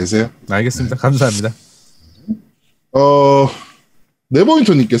 알겠습니다. 계속 화내세요. 알겠습니다. 감사합니다.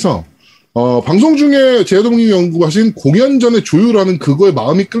 네버윈터님께서 방송 중에 제야동님이 언급하신 공연 전에 조율하는 그거에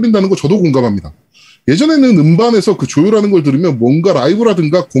마음이 끌린다는 거 저도 공감합니다. 예전에는 음반에서 그 조율하는 걸 들으면 뭔가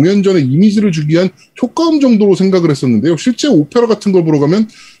라이브라든가 공연 전에 이미지를 주기 위한 효과음 정도로 생각을 했었는데요. 실제 오페라 같은 걸 보러 가면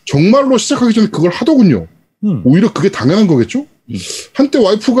정말로 시작하기 전에 그걸 하더군요. 오히려 그게 당연한 거겠죠? 한때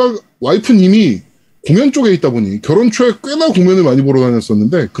와이프님이 공연 쪽에 있다 보니 결혼 초에 꽤나 공연을 많이 보러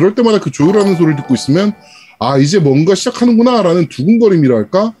다녔었는데 그럴 때마다 그 조율하는 소리를 듣고 있으면 이제 뭔가 시작하는구나 라는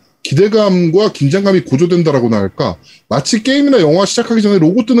두근거림이랄까 기대감과 긴장감이 고조된다라고나 할까 마치 게임이나 영화 시작하기 전에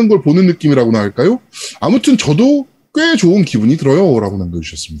로고 뜨는 걸 보는 느낌이라고나 할까요? 아무튼 저도 꽤 좋은 기분이 들어요 라고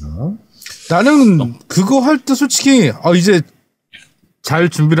남겨주셨습니다. 나는 그거 할 때 솔직히 이제 잘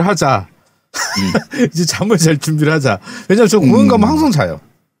준비를 하자. 이제 잠을 잘 준비를 하자. 왜냐면 저 공연 가면 항상 자요.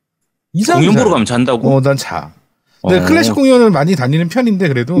 공연 보러 가면 잔다고? 난 자. 네, 클래식 공연을 많이 다니는 편인데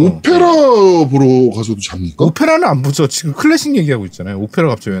그래도 오페라 보러 가서도 잡니까? 오페라는 안 보죠. 지금 클래식 얘기하고 있잖아요. 오페라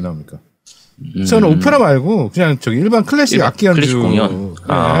갑자기 왜 나옵니까? 저는 오페라 말고 그냥 일반 클래식 악기 연주 클래식 공연.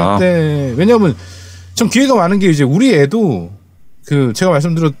 네, 왜냐하면 전 기회가 많은 게 이제 우리 애도 제가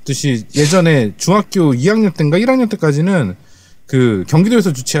말씀드렸듯이 예전에 중학교 2학년 때인가 1학년 때까지는 그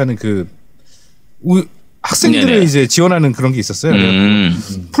경기도에서 주최하는 학생들을 네네. 이제 지원하는 그런 게 있었어요.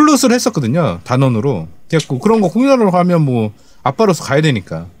 플룻을 했었거든요. 단원으로. 그래갖고 그런 거 공연하러 가면 뭐 아빠로서 가야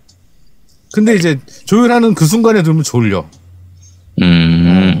되니까. 근데 이제 조율하는 그 순간에 들으면 졸려.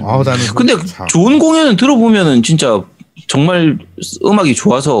 나는 근데 좋은 공연은 들어보면은 진짜 정말 음악이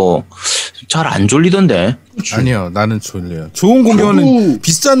좋아서 잘 안 졸리던데. 그치. 아니요, 나는 졸려요. 좋은 공연은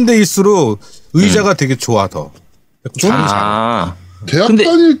비싼 데일수록 의자가 되게 좋아 더. 대학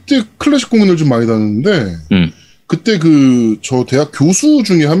다닐 때 클래식 공연을 좀 많이 다녔는데 그때 저 대학 교수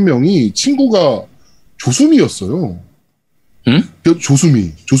중에 한 명이 친구가 조수미였어요.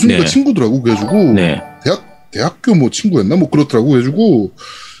 조수미가 네. 친구더라고. 그래가지고 네. 대학교 뭐 친구였나 뭐 그렇더라고. 그래가지고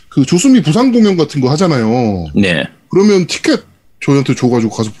그 조수미 부산 공연 같은 거 하잖아요. 네. 그러면 티켓 저희한테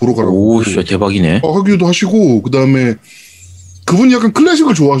줘가지고 가서 보러 가라고. 오, 진짜 대박이네. 하기도 하시고 그다음에 그분이 약간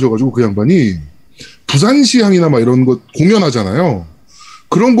클래식을 좋아하셔가지고 그 양반이 부산시향이나 막 이런 거 공연하잖아요.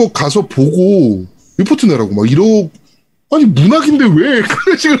 그런 거 가서 보고 리포트 내라고 막 아니 문학인데 왜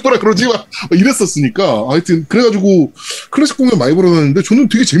클래식을 보라 그러지 막 이랬었으니까 하여튼 그래가지고 클래식 공연 많이 보러 다녔는데 저는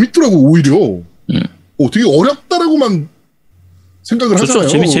되게 재밌더라고 오히려. 되게 어렵다라고만 생각을 하잖아요.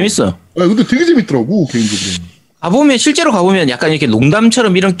 재밌어요. 네, 근데 되게 재밌더라고 개인적으로. 실제로 가보면 약간 이렇게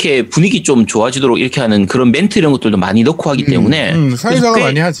농담처럼 이렇게 분위기 좀 좋아지도록 이렇게 하는 그런 멘트 이런 것들도 많이 넣고 하기 때문에. 사회자가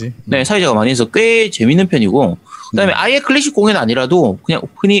많이 하지. 네, 사회자가 많이 해서 꽤 재밌는 편이고. 그 다음에 아예 클래식 공연 아니라도 그냥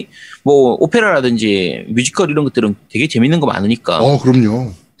흔히 뭐 오페라라든지 뮤지컬 이런 것들은 되게 재밌는 거 많으니까.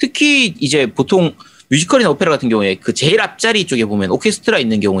 그럼요. 특히 이제 보통 뮤지컬이나 오페라 같은 경우에 그 제일 앞자리 쪽에 보면 오케스트라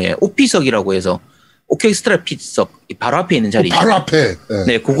있는 경우에 오피석이라고 해서 오케스트라 피석 바로 앞에 있는 자리. 바로 앞에.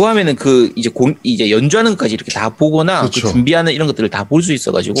 네, 그거 하면은 그 이제 연주하는 것까지 이렇게 다 보거나 그렇죠. 그 준비하는 이런 것들을 다 볼 수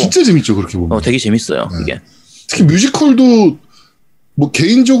있어가지고. 진짜 재밌죠 그렇게 보면. 되게 재밌어요. 네. 이게. 특히 뮤지컬도 뭐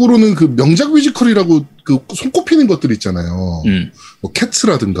개인적으로는 그 명작 뮤지컬이라고 그 손꼽히는 것들 있잖아요. 뭐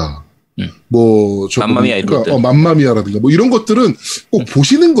캣츠라든가. 뭐 맘마미아 이런 것들. 맘마미아라든가 뭐 이런 것들은 꼭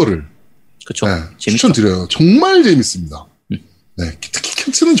보시는 거를 그렇죠. 네, 재밌죠. 추천드려요. 정말 재밌습니다. 네, 특히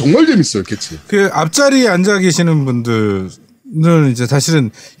캣츠는 정말 재밌어요. 캣츠. 그 앞자리에 앉아 계시는 분들은 이제 사실은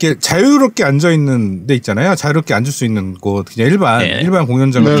이렇게 자유롭게 앉아 있는 데 있잖아요. 자유롭게 앉을 수 있는 곳 그냥 일반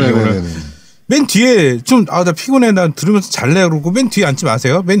공연장 같은 경우는 맨 뒤에 좀 나 피곤해 나 들으면서 잘래 그러고 맨 뒤에 앉지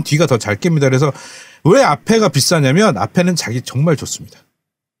마세요. 맨 뒤가 더 잘 깹니다. 그래서 왜 앞에가 비싸냐면 앞에는 자기 정말 좋습니다.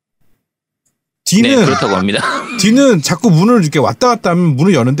 뒤는 네, 그렇다고 합니다. 뒤는 자꾸 문을 이렇게 왔다 갔다 하면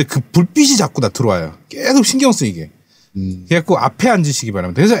문을 여는데 그 불빛이 자꾸 다 들어와요. 계속 신경 쓰이게. 그래갖고 앞에 앉으시기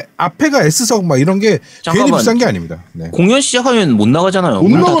바랍니다. 그래서 앞에가 S석 막 이런 게 괜히 비싼 게 아닙니다. 네. 공연 시작하면 못 나가잖아요.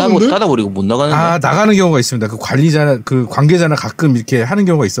 못 나가는데? 닫아버리고 못 나가는데. 나가는 경우가 있습니다. 그 관계자나 가끔 이렇게 하는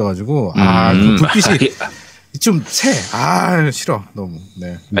경우가 있어가지고 그 불빛이 좀 새. 싫어 너무.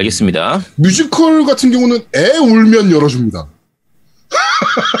 네. 알겠습니다. 뮤지컬 같은 경우는 애 울면 열어줍니다.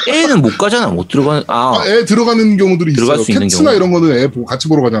 애는 못 가잖아. 못 들어가는. 애 들어가는 경우들이 들어갈 있어요. 수 있는 캣츠나 경우. 이런 거는 애 같이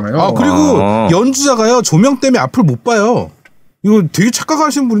보러 가잖아요. 그리고 연주자가요 조명 때문에 앞을 못 봐요. 이거 되게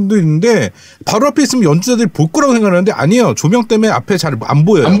착각하시는 분도 있는데 바로 앞에 있으면 연주자들이 볼 거라고 생각하는데 아니에요. 조명 때문에 앞에 잘 안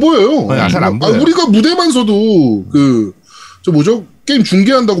보여요. 안 보여요. 잘 안 보여요. 우리가 무대만 서도 게임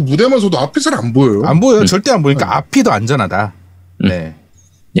중계한다고 무대만 서도 앞에 잘 안 보여요. 안 보여요. 절대 안 보니까 앞이 더 안전하다. 네.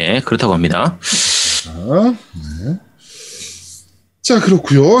 네, 그렇다고 합니다. 네. 자,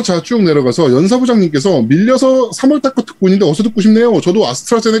 그렇고요. 자, 쭉 내려가서 연사부장님께서 밀려서 3월 달거 듣고 있는데 어서 듣고 싶네요. 저도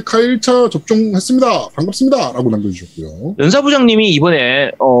아스트라제네카 1차 접종했습니다. 반갑습니다. 라고 남겨주셨고요. 연사부장님이 이번에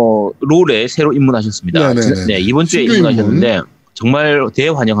롤에 새로 입문하셨습니다. 네네네. 네, 이번 주에 신규 입문하셨는데 정말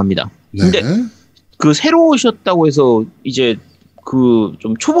대환영합니다. 네. 근데 그 새로 오셨다고 해서 이제 그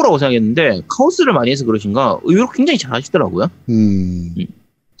좀 초보라고 생각했는데 카오스를 많이 해서 그러신가 의외로 굉장히 잘하시더라고요.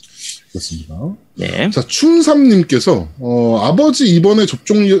 그렇습니다. 네. 자, 춘삼님께서 아버지 이번에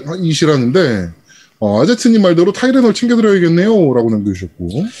접종이시라는데 아제트님 말대로 타이레놀 챙겨드려야겠네요. 라고 남겨주셨고.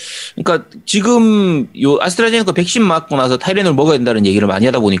 그러니까 지금 요 아스트라제네카 백신 맞고 나서 타이레놀 먹어야 된다는 얘기를 많이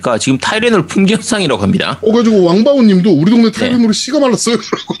하다 보니까 지금 타이레놀 품격상이라고 합니다. 그래가지고 왕바오님도 우리 동네 타이레놀이 씨가 말랐어요.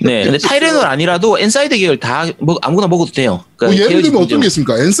 네. 근데 타이레놀 아니라도 엔사이드 계열 다 아무거나 먹어도 돼요. 그러니까 예를 들면 어떤 게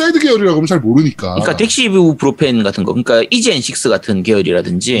있습니까? 엔사이드 계열이라고 하면 잘 모르니까. 그러니까 덱시부프로펜 같은 거, 그러니까 이젠6 같은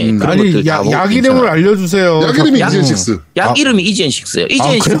계열이라든지 그런 것들 다 먹어도 약 이름을 알려주세요. 약 이름이 이젠6. 약 이름이 이젠6예요.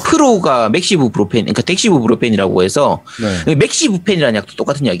 이젠6 프로가 맥시부프로펜, 그러니까 덱시부프로펜이라고 해서 맥시부펜이라는 약도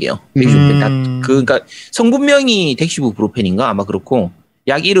똑같은 약이에요. 맥시부펜 그러니까 성분명이 덱시부프로펜인가 아마 그렇고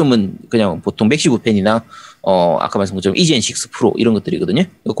약 이름은 그냥 보통 맥시부펜이나 아까 말씀한 것처럼 이젠6 프로 이런 것들이거든요.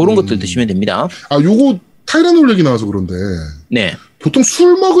 그런 것들 드시면 됩니다. 요거 타이레놀 얘기 나와서 그런데 네. 보통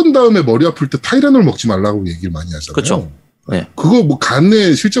술 먹은 다음에 머리 아플 때 타이레놀 먹지 말라고 얘기를 많이 하잖아요. 그렇죠. 네. 그거 뭐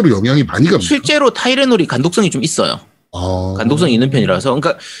간에 실제로 영향이 많이 갑니까? 실제로 타이레놀이 간독성이 좀 있어요. 간독성이 있는 편이라서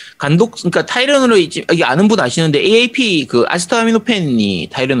그러니까 타이레놀이 여기 아는 분 아시는데 AAP 그 아세타미노펜이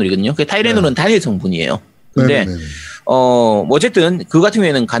타이레놀이거든요. 그 타이레놀은 단일 성분이에요. 근데 어쨌든 그 같은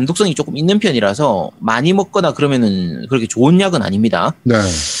경우에는 간독성이 조금 있는 편이라서 많이 먹거나 그러면은 그렇게 좋은 약은 아닙니다. 네.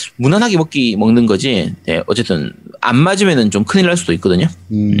 무난하게 먹는 거지. 네, 어쨌든 안 맞으면은 좀 큰일 날 수도 있거든요.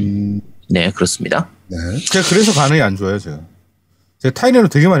 네, 그렇습니다. 네. 제가 그래서 간이 안 좋아요, 제가 타이레놀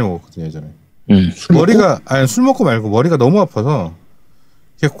되게 많이 먹었거든요, 예전에. 술 먹고 말고 머리가 너무 아파서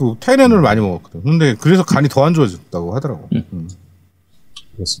계속 타이레놀을 많이 먹었거든요. 근데 그래서 간이 더 안 좋아졌다고 하더라고.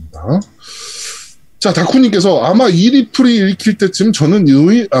 그렇습니다. 자, 다쿠님께서 아마 이 리플이 읽힐 때쯤 저는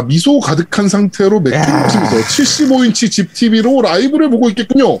미소 가득한 상태로 맥주마시면서 75인치 집 TV로 라이브를 보고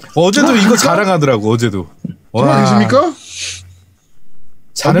있겠군요. 어제도 이거 자랑하더라고. 어제도. 정말 계십니까?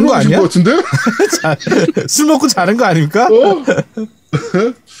 자는 거 아니야? 것 같은데? 술 먹고 자는 거 아닙니까?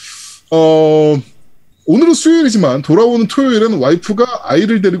 오늘은 수요일이지만 돌아오는 토요일에는 와이프가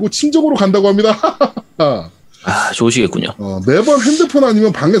아이를 데리고 친정으로 간다고 합니다. 좋으시겠군요. 매번 핸드폰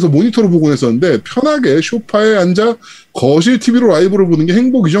아니면 방에서 모니터로 보곤 했었는데 편하게 소파에 앉아 거실 TV로 라이브를 보는 게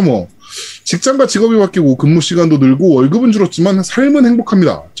행복이죠 뭐. 직장과 직업이 바뀌고 근무 시간도 늘고 월급은 줄었지만 삶은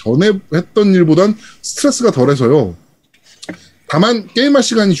행복합니다. 전에 했던 일보단 스트레스가 덜해서요. 다만 게임할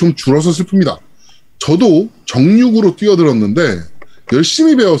시간이 좀 줄어서 슬픕니다. 저도 정육으로 뛰어들었는데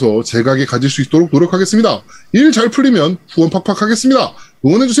열심히 배워서 제 가게 가질 수 있도록 노력하겠습니다. 일 잘 풀리면 후원 팍팍 하겠습니다.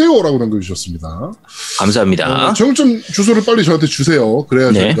 응원해주세요라고 남겨주셨습니다. 감사합니다. 정점 주소를 빨리 저한테 주세요.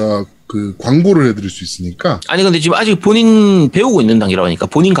 그래야 네. 저희가 그 광고를 해드릴 수 있으니까. 아니 근데 지금 아직 본인 배우고 있는 단계라고 하니까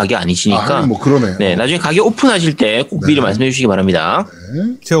본인 가게 아니시니까. 뭐 그러네. 네, 나중에 가게 오픈하실 때 꼭 미리 말씀해 주시기 바랍니다.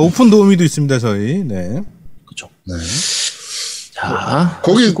 네. 제가 오픈 도우미도 있습니다, 저희. 네. 그렇죠. 네. 자,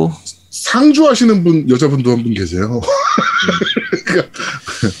 거기 하시고. 상주하시는 분 여자분도 한 분 계세요.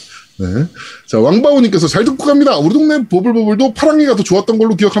 네. 자, 왕바오님께서 잘 듣고 갑니다. 우리 동네 보블보블도 파랑이가 더 좋았던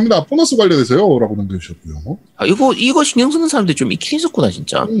걸로 기억합니다. 보너스 관련해서요. 라고 남겨주셨고요. 아, 이거 신경 쓰는 사람들이 좀 있긴 있었구나,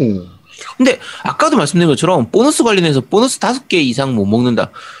 진짜. 오. 근데 아까도 말씀드린 것처럼 보너스 관련해서 보너스 5개 이상 못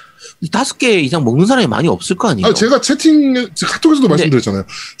먹는다. 5개 이상 먹는 사람이 많이 없을 거 아니에요? 제가 카톡에서도 말씀드렸잖아요.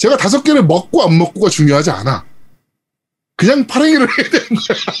 제가 5개를 먹고 안 먹고가 중요하지 않아. 그냥 파랭이를 해야 되는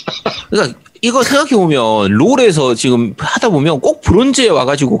거야. 그러니까 이거 생각해보면 롤에서 지금 하다 보면 꼭 브론즈에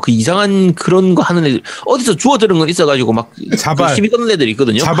와가지고 그 이상한 그런 거 하는 애들 어디서 주워들은 건 있어가지고 막 자발. 시비 거는 애들이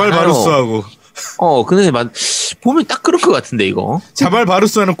있거든요. 자발 바루스하고. 근데 보면 딱 그런 것 같은데 이거. 자발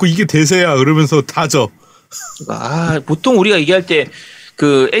바루스 해놓고 이게 대세야 그러면서 다져. 보통 우리가 얘기할 때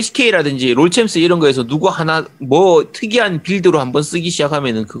그 LCK라든지 롤챔스 이런 거에서 누구 하나 뭐 특이한 빌드로 한번 쓰기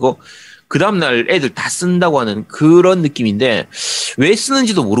시작하면은 그거 그 다음날 애들 다 쓴다고 하는 그런 느낌인데 왜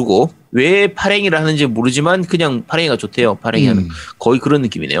쓰는지도 모르고 왜 파랭이를 하는지 모르지만 그냥 파랭이가 좋대요. 파랭이 하는 거의 그런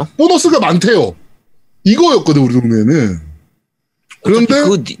느낌이네요. 보너스가 많대요. 이거였거든 우리 동네는. 그런데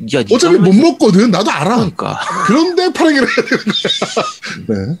어차피 못 먹거든. 나도 알아. 그러니까. 그런데 파랭이를 해야 되는 거야.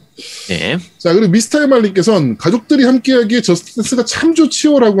 네. 네. 자, 그리고 미스터의말님께서는 가족들이 함께하기에 저스티스가 참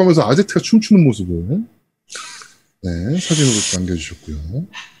좋지요라고 하면서 아제트가 춤추는 모습을 네, 사진으로 남겨주셨고요.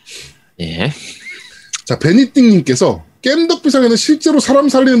 네. 자, 베니띵님께서 겜덕비상에는 실제로 사람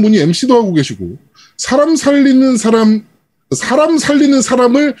살리는 분이 MC도 하고 계시고 사람 살리는 사람을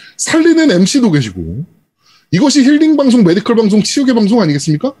살리는 MC도 계시고 이것이 힐링 방송, 메디컬 방송, 치유계 방송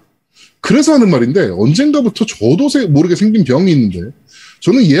아니겠습니까? 그래서 하는 말인데 언젠가부터 저도 모르게 생긴 병이 있는데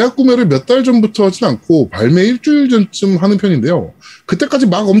저는 예약 구매를 몇 달 전부터 하진 않고 발매 일주일 전쯤 하는 편인데요. 그때까지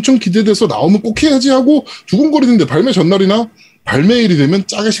막 엄청 기대돼서 나오면 꼭 해야지 하고 두근거리는데 발매 전날이나 발매일이 되면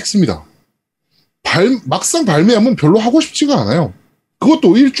짜게 식습니다. 막상 발매하면 별로 하고 싶지가 않아요.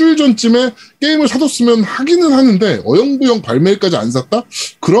 그것도 일주일 전쯤에 게임을 사뒀으면 하기는 하는데 어영부영 발매일까지 안 샀다?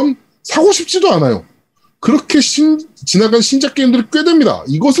 그럼 사고 싶지도 않아요. 그렇게 지나간 신작 게임들이 꽤 됩니다.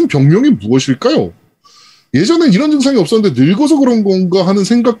 이것은 병명이 무엇일까요? 예전엔 이런 증상이 없었는데 늙어서 그런 건가 하는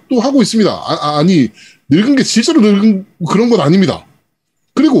생각도 하고 있습니다. 아니 늙은 게 실제로 늙은 그런 건 아닙니다.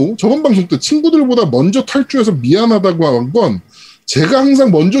 그리고 저번 방송 때 친구들보다 먼저 탈주해서 미안하다고 한 건 제가 항상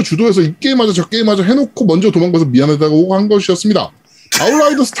먼저 주도해서 이 게임하자 저 게임하자 해놓고 먼저 도망가서 미안하다고 한 것이었습니다.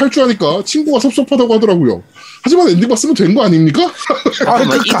 아웃라이더스 탈주하니까 친구가 섭섭하다고 하더라고요. 하지만 엔딩 봤으면 된 거 아닙니까?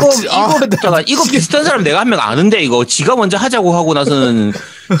 이거 비슷한 사람 내가 한 명 아는데 이거 지가 먼저 하자고 하고 나서는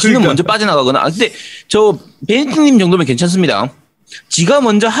지는 먼저 빠져나가거나. 근데 저 베니팅님 정도면 괜찮습니다. 지가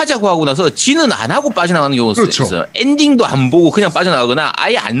먼저 하자고 하고 나서 지는 안 하고 빠져나가는 경우가 그렇죠. 있어요. 엔딩도 안 보고 그냥 빠져나가거나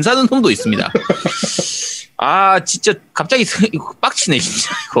아예 안 사는 놈도 있습니다. 진짜 갑자기 빡치네 진짜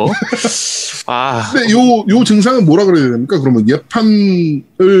이거. 근데 요 증상은 뭐라 그래야 됩니까? 그러면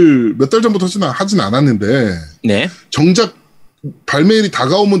예판을 몇 달 전부터 하진 않았는데 네. 정작 발매일이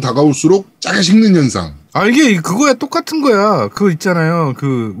다가오면 다가올수록 짜게 식는 현상. 이게 그거야 똑같은 거야. 그거 있잖아요.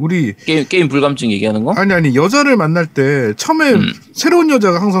 우리 게임 불감증 얘기하는 거? 아니 여자를 만날 때 처음에 새로운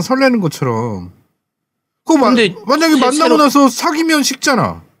여자가 항상 설레는 것처럼. 만약에 만나고 나서 사귀면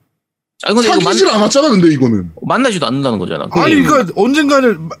식잖아. 근데 사귀질 않았잖아. 근데 이거는 만나지도 않는다는 거잖아. 그러니까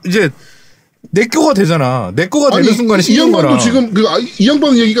언젠가는 이제 내 거가 되잖아. 내 거가 되는 순간에 이 양반도 지금 이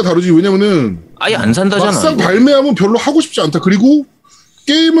양반은 얘기가 다르지. 왜냐면은 아예 안 산다잖아. 막상 이거. 발매하면 별로 하고 싶지 않다. 그리고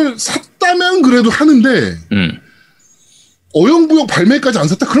게임을 샀다면 그래도 하는데 어영부영 발매까지 안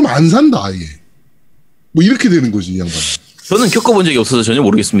샀다. 그러면 안 산다 아예. 뭐 이렇게 되는 거지 이 양반. 저는 겪어본 적이 없어서 전혀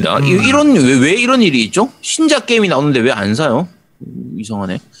모르겠습니다. 왜 이런 일이 있죠? 신작 게임이 나오는데 왜 안 사요?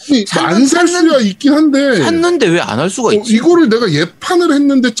 이상하네. 안 살 수야 있긴 한데 샀는데 왜 안 할 수가 있지? 이거를 내가 예판을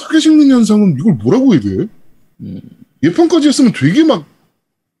했는데 짜게 식는 현상은 이걸 뭐라고 해야 돼? 예판까지 했으면 되게 막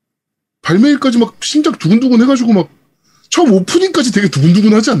발매일까지 막 심장 두근두근 해가지고 막 처음 오프닝까지 되게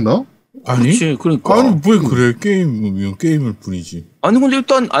두근두근 하지 않나? 그렇지, 그러니까. 왜 그래? 게임이면 게임일 뿐이지. 근데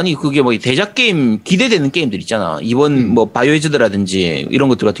일단, 그게 뭐 대작 게임, 기대되는 게임들 있잖아. 이번 뭐 바이오헤즈드라든지 이런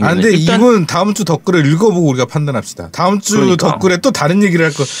것들 같은 경우는. 근데 이건 다음 주 덧글을 읽어보고 우리가 판단합시다. 다음 주 덧글에 또 다른 얘기를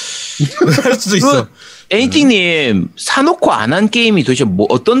할 수도 있어. 애니팅님, 사놓고 안 한 게임이 도대체 뭐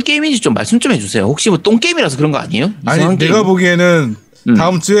어떤 게임인지 좀 말씀 좀 해주세요. 혹시 뭐 똥게임이라서 그런 거 아니에요? 내가 보기에는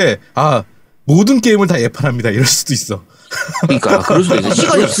다음 주에, 모든 게임을 다 예판합니다. 이럴 수도 있어. 그러니까 그럴 수도 있어.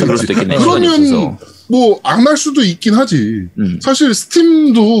 시간이 없어서 그럴 수도 있겠네. 시간이 그러면 없어서. 뭐 안 할 수도 있긴 하지. 사실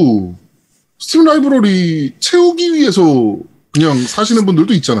스팀 라이브러리 채우기 위해서 그냥 사시는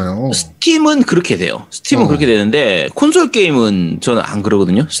분들도 있잖아요. 스팀은 그렇게 돼요. 스팀은 그렇게 되는데 콘솔 게임은 저는 안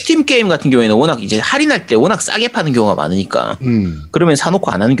그러거든요. 스팀 게임 같은 경우에는 워낙 이제 할인할 때 워낙 싸게 파는 경우가 많으니까 그러면 사놓고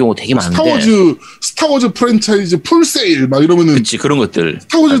안 하는 경우 되게 많은데. 스타워즈 프랜차이즈 풀세일 막 이러면은. 그치 그런 것들.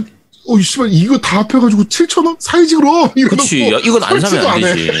 스타워즈 씨발 이거 다 합해가지고 7,000원 사이지 그럼. 그치 이건 안 사면 안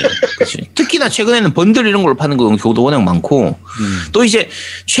되지. 그치. 특히나 최근에는 번들 이런 걸 파는 경우도 워낙 많고 또 이제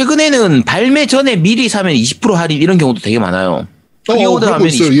최근에는 발매 전에 미리 사면 20% 할인 이런 경우도 되게 많아요. 프리오더하면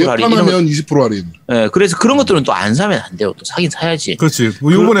 20% 할인. 예판하면 20% 할인. 네, 그래서 그런 것들은 또 안 사면 안 돼요. 또 사긴 사야지. 그렇지.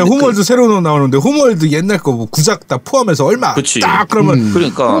 뭐 이번에 홈월드 새로 나오는데 홈월드 옛날 거 뭐 구작 다 포함해서 얼마? 그치. 딱 그러면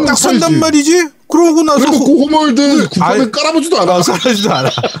그러니까 딱 산단 말이지. 그러고 나서 그리고 그 홈월드 국가는 깔아보지도 않아. 깔아보지도 않아.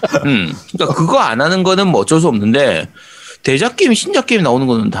 그러니까 그거 안 하는 거는 뭐 어쩔 수 없는데 대작 게임, 신작 게임 나오는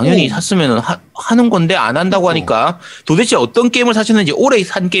거는 당연히 샀으면 하는 건데 안 한다고 하니까 도대체 어떤 게임을 사셨는지 올해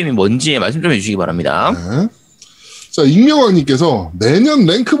산 게임이 뭔지 말씀 좀 해주시기 바랍니다. 네. 자, 익명왕님께서 내년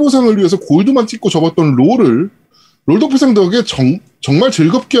랭크 보상을 위해서 골드만 찍고 접었던 롤덕비상 덕에 정말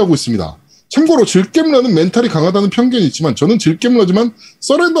즐겁게 하고 있습니다. 참고로 질겜러는 멘탈이 강하다는 편견이 있지만 저는 질겜러지만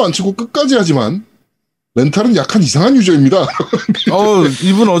서렌더 안 치고 끝까지 하지만 멘탈은 약한 이상한 유저입니다.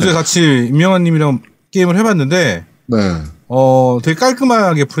 이분 어제 같이 임명환님이랑 게임을 해봤는데 네. 되게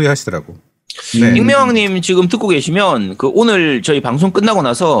깔끔하게 플레이하시더라고. 네. 익명왕님 지금 듣고 계시면 그 오늘 저희 방송 끝나고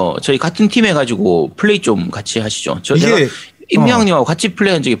나서 저희 같은 팀 해가지고 플레이 좀 같이 하시죠. 제가 임명왕님하고 같이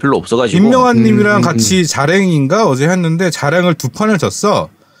플레이한 적이 별로 없어가지고. 임명환님이랑 같이 자랭인가 어제 했는데 자랭을 2판을 졌어.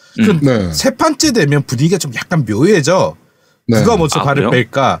 세 판째 되면 분위기가 좀 약간 묘해져. 누가 먼저 발을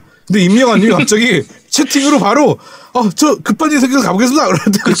뺄까. 근데 임명환님이 갑자기 채팅으로 바로 저 급한 일이 생겨서 가보겠습니다.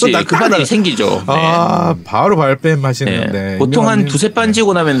 그렇지. 급한 일이 생기죠. 바로 발뺀 맛이었는데. 보통 한 두세 판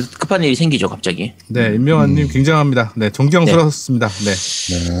지고 나면 급한 일이 생기죠. 갑자기. 네. 임명환님 굉장합니다. 네. 존경스럽습니다. 네.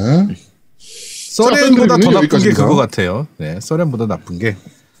 서렌보다 더 나쁜 게 그거 같아요. 네. 서렌보다 나쁜 게.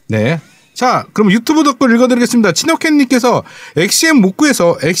 네. 자, 그럼 유튜브 댓글 읽어드리겠습니다. 친어캣님께서 XM 못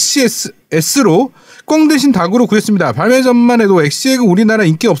구해서 XS로 꽁 대신 닭으로 구했습니다. 발매 전만 해도 XEG은 우리나라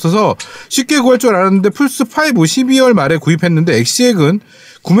인기 없어서 쉽게 구할 줄 알았는데 플스5 12월 말에 구입했는데 XEG은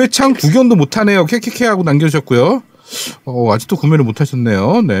구매창 구경도 못하네요. 캐캐캐 하고 남겨주셨고요. 아직도 구매를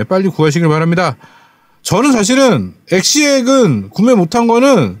못하셨네요. 네, 빨리 구하시길 바랍니다. 저는 사실은 XEG은 구매 못한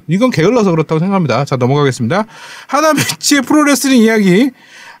거는 이건 게을러서 그렇다고 생각합니다. 자, 넘어가겠습니다. 하나매치의 프로레슬링 이야기.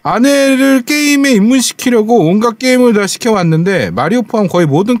 아내를 게임에 입문시키려고 온갖 게임을 다 시켜왔는데 마리오 포함 거의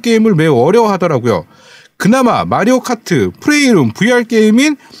모든 게임을 매우 어려워하더라고요. 그나마 마리오 카트, 프레이룸, VR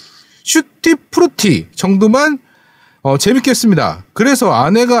게임인 슈티 프루티 정도만 재밌게 했습니다. 그래서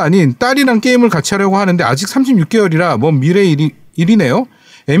아내가 아닌 딸이랑 게임을 같이 하려고 하는데 아직 36개월이라 먼 미래 일이네요.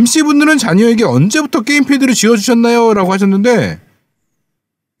 MC분들은 자녀에게 언제부터 게임패드를 지어주셨나요? 라고 하셨는데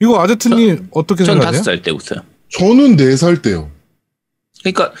이거 아제트님 어떻게 생각하세요? 전 5살 때부터요. 저는 4살 때요.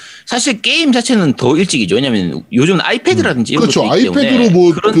 그러니까 사실 게임 자체는 더 일찍이죠. 왜냐하면 요즘은 아이패드라든지 이런 그렇죠. 것도 있기 때문에 아이패드로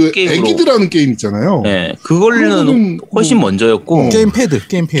뭐 그런 게임으로 애기들하는 게임 있잖아요. 네, 그걸로는 훨씬 먼저였고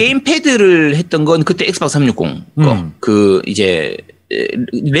게임패드를 했던 건 그때 엑스박스 360 그 이제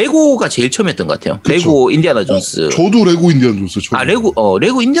레고가 제일 처음이었던 것 같아요. 그쵸. 레고 인디아나 존스. 저도 레고 인디아나 존스.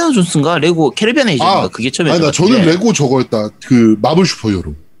 레고 인디아나 존스인가 레고 캐리비안 에이전인가 그게 처음이었던 것 같아요. 저는 레고 저거였다. 그 마블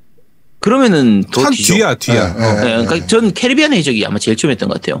슈퍼히어로. 그러면 더 뒤야. 네, 그러니까 전 캐리비안 해적이 아마 제일 처음이었던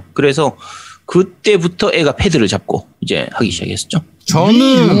것 같아요. 그래서 그때부터 애가 패드를 잡고 이제 하기 시작했었죠.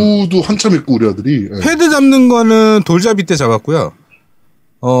 저는 이후도 한참 있고 우리 아들이 패드 잡는 거는 돌잡이 때 잡았고요.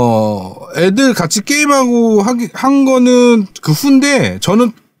 애들 같이 게임하고 한 거는 그 후인데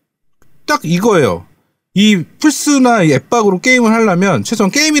저는 딱 이거예요. 이 플스나 이 앱박으로 게임을 하려면 최소한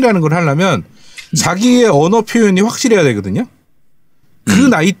게임이라는 걸 하려면 자기의 언어 표현이 확실해야 되거든요. 그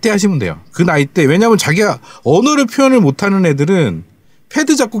나이 때 하시면 돼요. 그 나이 때. 왜냐하면 자기가 언어를 표현을 못하는 애들은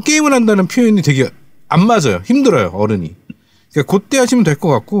패드 잡고 게임을 한다는 표현이 되게 안 맞아요. 힘들어요. 어른이. 그러니까 그때 하시면 될 것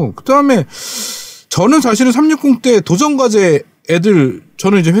같고 그 다음에 저는 사실은 360 때 도전과제 애들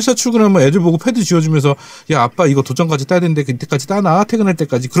저는 이제 회사 출근하면 애들 보고 패드 지어주면서 야 아빠 이거 도전과제 따야 되는데 그때까지 따나 퇴근할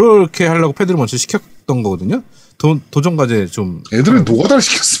때까지 그렇게 하려고 패드를 먼저 시켰던 거거든요. 도전과제 좀 애들을 노가다를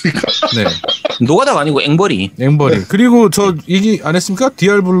시켰으니까. 네. 노가다가 아니고 앵벌이. 네. 그리고 저 얘기 안 했습니까?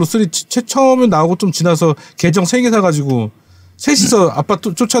 디알블루 3 처음에 나오고 좀 지나서 계정 3개 사가지고 셋이서 아빠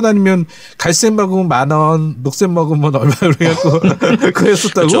쫓아다니면 갈색 먹으면 10,000원, 녹색 먹으면 얼마 그래갖고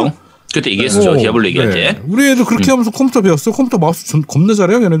그랬었다고. 그렇죠. 그때 얘기했었죠. 디아블로 얘기할 때. 우리 애들 그렇게 하면서 컴퓨터 배웠어. 컴퓨터 마우스 겁나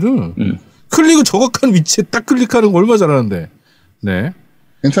잘해요, 걔네들. 클릭을 정확한 위치에 딱 클릭하는 거 얼마 잘하는데. 네.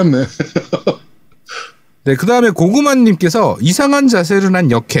 괜찮네. 네, 그 다음에 고구마님께서 이상한 자세를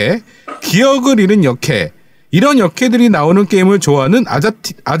한 역해, 기억을 잃은 역해, 이런 역해들이 나오는 게임을 좋아하는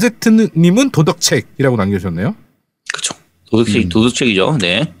아제트님은 도덕책이라고 남겨주셨네요. 그렇죠. 도덕책이죠.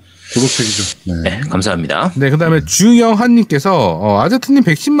 네. 도덕책이죠. 네, 감사합니다. 네, 그 다음에 주영한님께서 아제트님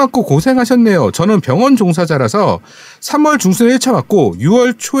백신 맞고 고생하셨네요. 저는 병원 종사자라서 3월 중순에 1차 맞고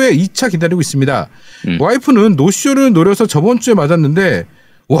 6월 초에 2차 기다리고 있습니다. 와이프는 노쇼를 노려서 저번 주에 맞았는데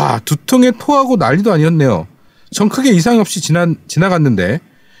와, 두통에 토하고 난리도 아니었네요. 전 크게 이상 없이 지나갔는데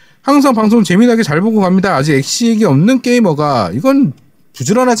항상 방송 재미나게 잘 보고 갑니다. 아직 액시액이 없는 게이머가 이건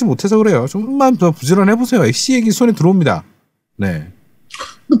부지런하지 못해서 그래요. 좀만 더 부지런해보세요. 액시액이 손에 들어옵니다. 네.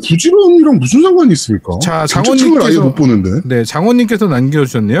 근데 부지런이랑 무슨 상관이 있습니까? 자, 장원님께서 아예 못 보는데. 네, 장원님께서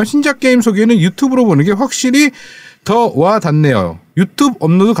남겨주셨네요. 신작 게임 소개는 유튜브로 보는 게 확실히 더 와닿네요. 유튜브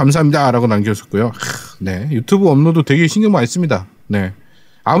업로드 감사합니다라고 남겨주셨고요. 네, 유튜브 업로드 되게 신경 많이 씁니다. 네,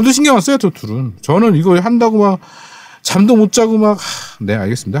 아무도 신경 안 써요, 저 둘은. 저는 이거 한다고 막 잠도 못 자고 막. 네,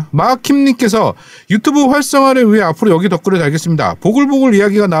 알겠습니다. 마킴님께서 유튜브 활성화를 위해 앞으로 여기 댓글을 달겠습니다. 보글보글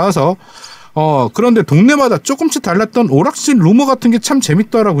이야기가 나와서 그런데 동네마다 조금씩 달랐던 오락실 루머 같은 게 참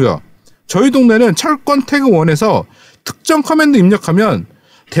재밌더라고요. 저희 동네는 철권 태그 1에서 특정 커맨드 입력하면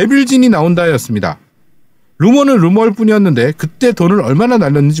데빌진이 나온다였습니다. 루머는 루머일 뿐이었는데 그때 돈을 얼마나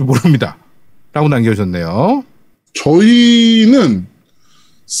날렸는지 모릅니다. 라고 남겨주셨네요. 저희는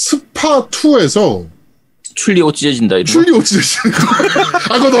스파2에서 출리 옷 찢어진다. 이런 출리 옷 찢어지는 거.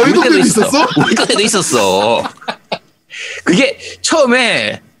 아, 그거 너희 동네도 있었어? 우리 동네도 있었어. 그게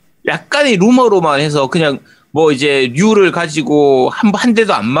처음에 약간의 루머로만 해서 그냥 뭐 이제 류를 가지고 한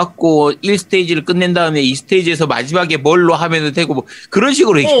대도 안 맞고 1스테이지를 끝낸 다음에 2스테이지에서 마지막에 뭘로 하면 되고 뭐 그런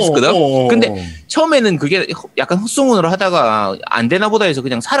식으로 얘기했었거든. 근데 처음에는 그게 약간 헛소문으로 하다가 안 되나 보다 해서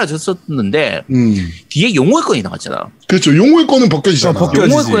그냥 사라졌었는데 뒤에 용어의 건이 나왔잖아. 그렇죠. 용어의 건은 벗겨지잖아.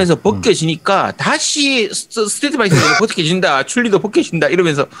 용어의 건에서 벗겨지니까 다시 스트리트 파이터도 벗겨진다. 출리도 벗겨진다.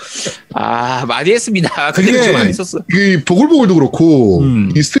 이러면서 많이 했습니다. 그게 좀 많이 했었어. 이 보글보글도 그렇고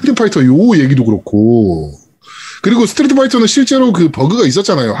이 스트리트 파이터 요 얘기도 그렇고 그리고 스트리트 파이터는 실제로 그 버그가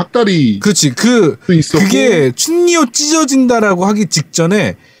있었잖아요. 학다리. 그렇지. 그게 춘리오 찢어진다라고 하기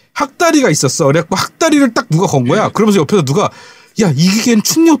직전에 학다리가 있었어. 그래갖고 학다리를 딱 누가 건 거야. 그러면서 옆에서 누가 야, 이 기계는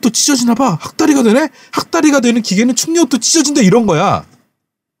춘리오 또 찢어지나 봐. 학다리가 되네? 학다리가 되는 기계는 춘리오 또 찢어진다 이런 거야.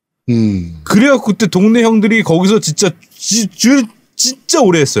 그래갖고 그때 동네 형들이 거기서 진짜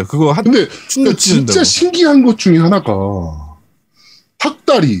오래 했어요. 그거 근데 진짜 신기한 것 중에 하나가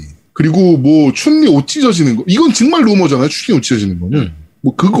학다리 그리고 뭐 춘리 옷 찢어지는 거 이건 정말 루머잖아요. 춘리 옷 찢어지는 거는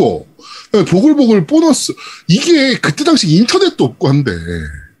뭐 그거 보글보글 보너스 이게 그때 당시 인터넷도 없고 한데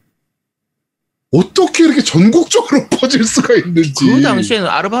어떻게 이렇게 전국적으로 퍼질 수가 있는지 그 당시에는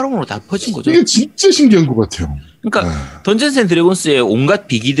아르바롱으로 다 퍼진 거죠. 이게 진짜 신기한 것 같아요. 그러니까 던전스 앤 드래곤스의 온갖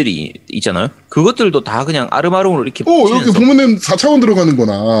비기들이 있잖아요. 그것들도 다 그냥 아르바롱으로 이렇게 이렇게 보면은 4차원 들어가는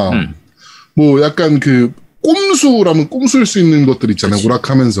거나 뭐 약간 그 꼼수라면 꼼수일 수 있는 것들 있잖아요. 그치.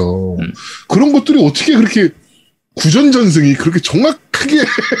 오락하면서. 그런 것들이 어떻게 그렇게 구전전승이 그렇게 정확하게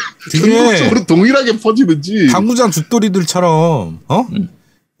전국적으로 동일하게 퍼지는지. 당구장 jut돌이들처럼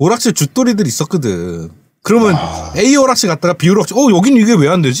오락실 jut돌이들 있었거든. 그러면 A 오락실 갔다가 B 오락실 여긴 이게 왜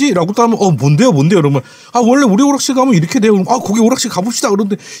안 되지? 라고 또 하면 뭔데요? 그러면 원래 우리 오락실 가면 이렇게 돼요. 그럼 거기 오락실 가봅시다.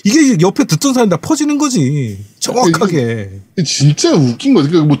 그런데 이게 옆에 듣던 사람이 다 퍼지는 거지. 정확하게. 진짜 웃긴 거지.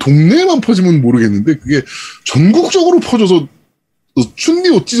 그러니까 뭐 동네에만 퍼지면 모르겠는데 그게 전국적으로 퍼져서 춘리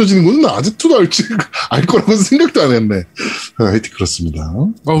옷 찢어지는 거는 아제트도 알 거라고 생각도 안 했네. 하여튼 그렇습니다.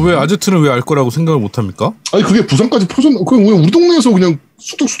 왜 아제트는 왜 알 거라고 생각을 못 합니까? 아니 그게 부산까지 퍼졌나? 그냥 우리 동네에서 그냥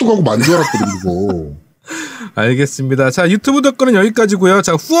쑥덕쑥덕하고 만 줄 알았거든 그거. 알겠습니다. 자, 유튜브 댓글은 여기까지고요.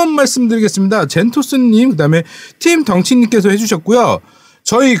 자, 후원 말씀드리겠습니다. 젠토스님, 그다음에 팀 덩치님께서 해주셨고요.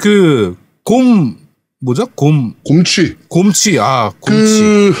 저희 곰치. 곰치.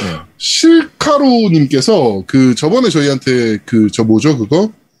 네. 실카로님께서 저번에 저희한테 그거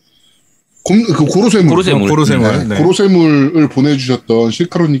고로쇠물. 네. 고로쇠물을 보내주셨던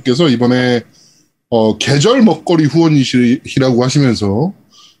실카로님께서 이번에 계절 먹거리 후원이시라고 하시면서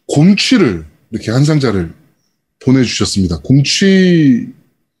곰치를 이렇게 한 상자를 보내주셨습니다. 곰치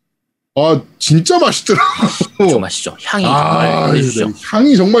진짜 맛있더라고요. 좀 맛있죠. 향이 정말 예술이죠. 네.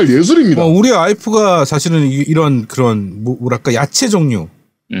 향이 정말 예술입니다. 우리 와이프가 사실은 이런 그런 뭐랄까 야채 종류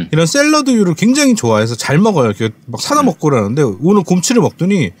이런 샐러드류를 굉장히 좋아해서 잘 먹어요. 이렇게 막 사다 먹고 그러는데 오늘 곰치를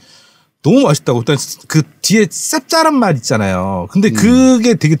먹더니 너무 맛있다고. 일단 그 뒤에 쌉짤한 맛 있잖아요. 근데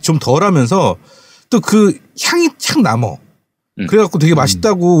그게 되게 좀 덜하면서 또 그 향이 착 남어. 그래갖고 되게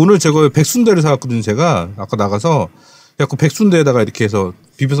맛있다고 오늘 제가 백순대를 사왔거든요. 제가 아까 나가서 그래갖고 백순대에다가 이렇게 해서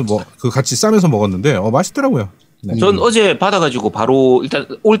비벼서 같이 싸면서 먹었는데 맛있더라고요. 네. 전 어제 받아가지고 바로 일단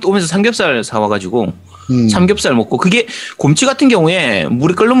오면서 삼겹살 사와가지고 삼겹살 먹고 그게 곰치 같은 경우에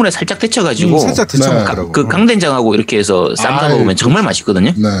물에 끓는 물에 살짝 데쳐가지고 살짝 데쳐 먹더라고. 그 강된장하고 이렇게 해서 쌈싸 먹으면 정말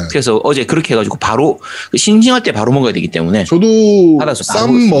맛있거든요. 네. 그래서 어제 그렇게 해가지고 바로 싱싱할 때 바로 먹어야 되기 때문에 저도 받아서 바로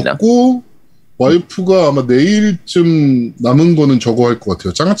쌈 먹었습니다. 먹고 와이프가 아마 내일쯤 남은 거는 저거 할 것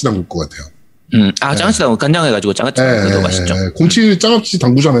같아요. 장아찌 담글 것 같아요. 장아찌 담그 간장해가지고 장아찌 담그도 맛있죠. 곰치 장아찌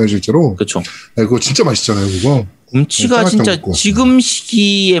담그잖아요, 실제로. 그렇죠. 네, 그거 진짜 맛있잖아요, 그거. 곰치가 진짜 지금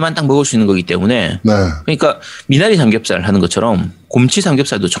시기에만 딱 먹을 수 있는 거기 때문에. 네. 그러니까 미나리 삼겹살 하는 것처럼 곰치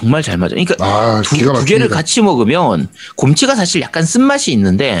삼겹살도 정말 잘 맞아요. 그러니까 두 개를 같이 먹으면 곰치가 사실 약간 쓴맛이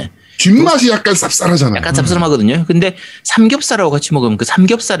있는데 뒷맛이 약간 쌉쌀하잖아요. 약간 쌉쌀하거든요. 근데 삼겹살하고 같이 먹으면 그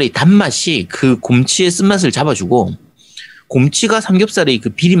삼겹살의 단맛이 그 곰치의 쓴맛을 잡아주고 곰치가 삼겹살의 그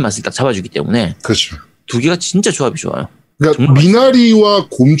비린 맛을 딱 잡아주기 때문에 그렇죠. 두 개가 진짜 조합이 좋아요. 그러니까 미나리와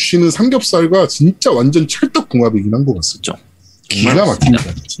곰치는 삼겹살과 진짜 완전 찰떡궁합이긴 한 것 같습니다. 기가 막힙니다.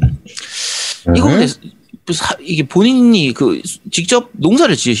 이거 근데 이게 본인이 그 직접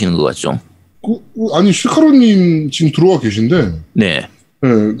농사를 지으시는 것 같죠? 아니 실카로님 지금 들어와 계신데, 네. 네,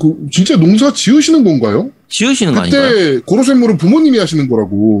 진짜 농사 지으시는 건가요? 지으시는 거 아닌가요? 그때 고로쇠물은 부모님이 하시는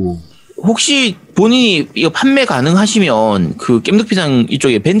거라고. 혹시 본인이 이거 판매 가능하시면 그 겜덕비상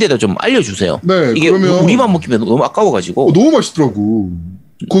이쪽에 밴드에다 좀 알려주세요. 네, 이게 그러면 우리만 먹기면 너무 아까워가지고. 너무 맛있더라고.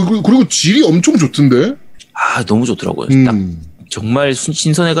 그리고 질이 엄청 좋던데. 너무 좋더라고요. 딱 정말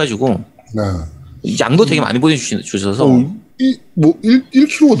신선해가지고. 네. 양도 되게 많이 보내주셔서.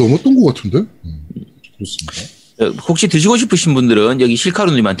 1kg가 넘었던 것 같은데. 그렇습니다. 혹시 드시고 싶으신 분들은 여기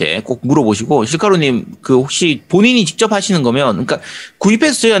실카루님한테 꼭 물어보시고, 실카루님 혹시 본인이 직접 하시는 거면, 그러니까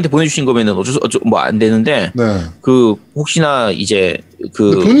구입해서 저희한테 보내주신 거면은 뭐 안 되는데, 네. 혹시나 이제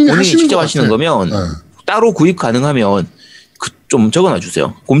본인이 직접 하시는 거면 네. 따로 구입 가능하면 좀 적어놔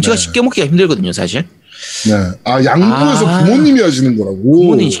주세요. 곰치가 쉽게 먹기가 힘들거든요, 사실. 네. 양구에서 부모님이 하시는 거라고.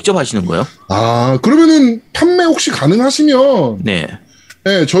 부모님이 직접 하시는 거예요? 그러면은 판매 혹시 가능하시면. 네.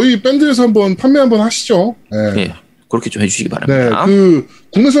 네, 저희 밴드에서 판매 한번 하시죠. 네. 네. 그렇게 좀 해주시기 바랍니다. 네,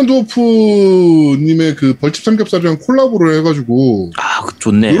 국내산 도어프님의 벌집 삼겹살이랑 콜라보를 해가지고.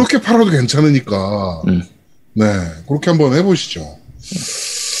 좋네. 이렇게 팔아도 괜찮으니까. 네, 그렇게 한번 해보시죠.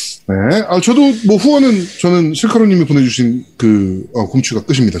 네, 저도 후원은 저는 실카로님이 보내주신 곰치가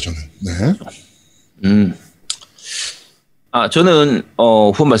끝입니다, 저는. 네. 저는,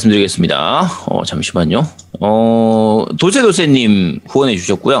 후원 말씀드리겠습니다. 잠시만요. 도세도세님 후원해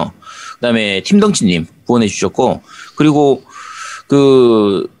주셨고요. 그 다음에 팀덩치님 후원해 주셨고, 그리고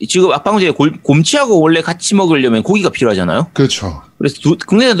지금 방금 전에 곰치하고 원래 같이 먹으려면 고기가 필요하잖아요. 그렇죠. 그래서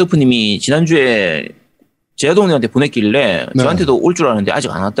국내산 도프님이 지난주에 제아동님한테 보냈길래 저한테도 올 줄 알았는데 아직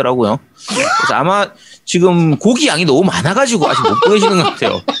안 왔더라고요. 그래서 아마 지금 고기 양이 너무 많아가지고 아직 못 보내시는 것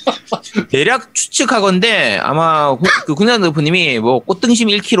같아요. 대략 추측하건데 아마 국내산 도프님이 꽃등심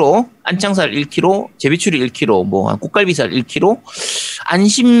 1kg, 안창살 1kg, 제비추리 1kg, 꽃갈비살 1kg,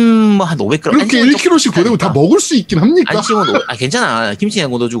 안심 한 500g. 이렇게 1kg씩 보내고 다 먹을 수 있긴 합니까? 안심은 괜찮아. 김치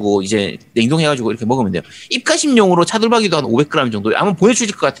냉고 넣어주고 이제 냉동해가지고 이렇게 먹으면 돼요. 입가심용으로 차돌박이도 한 500g 정도 아마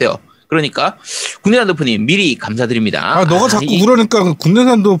보내주실 것 같아요. 그러니까 국내산 도프님 미리 감사드립니다. 너가 자꾸 그러니까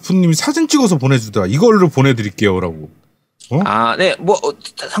국내산 도프님이 사진 찍어서 보내주더라. 이걸로 보내드릴게요라고. 네,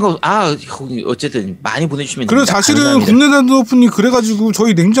 상관 어쨌든 많이 보내주시면 그래 됩니다. 사실은 감사합니다. 국내산 도프님 그래가지고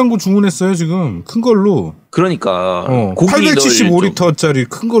저희 냉장고 주문했어요 지금 큰 걸로. 그러니까 875리터짜리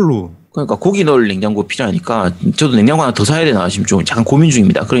큰 걸로. 그러니까 고기 넣을 냉장고 필요하니까 저도 냉장고 하나 더 사야 되나 지금 좀 잠깐 고민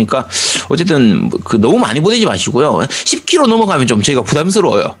중입니다. 그러니까 어쨌든 너무 많이 보내지 마시고요. 10kg 넘어가면 좀 저희가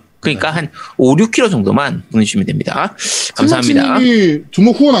부담스러워요. 그러니까 한 5, 6kg 정도만 보내주시면 됩니다. 감사합니다. 팀장님이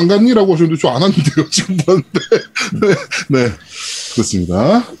두목 후원 안 갔니라고 하셨는데 저 안 왔는데요. 지금 봤는데. 네.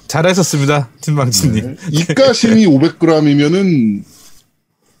 그렇습니다. 잘하셨습니다. 팀방진님. 입가심이 500g이면은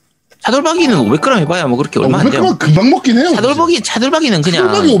차돌박이는 500g 해봐야 그렇게 얼마 안 돼요. 500g 금방 먹긴 해요. 차돌박이는 그냥.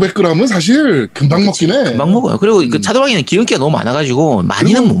 차돌박이 500g은 사실 금방 먹긴 해. 금방 먹어요. 그리고 차돌박이는 기름기가 너무 많아가지고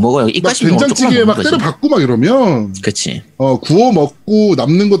많이는 못 먹어요. 입가심용으로 된장찌개 막 때려 받고 막 이러면. 그렇지. 구워 먹고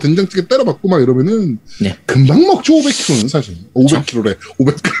남는 거 된장찌개 때려 받고 막 이러면은. 네. 금방 먹죠 500kg는 사실. 500kg래.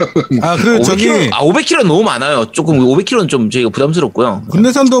 500g. 그리고 500kg는 너무 많아요. 조금 500kg는 좀 저희가 부담스럽고요.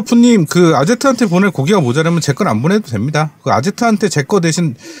 국내산 도프님 아제트한테 보낼 고기가 모자라면 제 건 안 보내도 됩니다. 아제트한테 제 거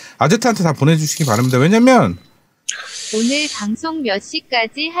대신 아제트한테 다 보내주시기 바랍니다. 왜냐면 오늘 방송 몇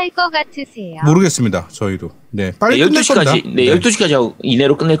시까지 할 것 같으세요? 모르겠습니다. 저희도. 네, 빨리 끝낼 겁니다. 12시까지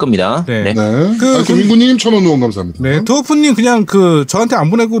이내로 끝낼 겁니다. 네. 민구님 1,000원 후원 감사합니다. 네, 도프님 그냥 저한테 안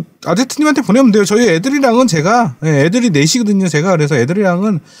보내고 아제트님한테 보내면 돼요. 저희 애들이랑은 제가 애들이 넷이거든요. 제가 그래서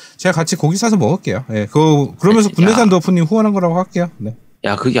애들이랑은 제가 같이 고기 사서 먹을게요. 네, 그러면서 국내산 도프님 후원한 거라고 할게요. 네.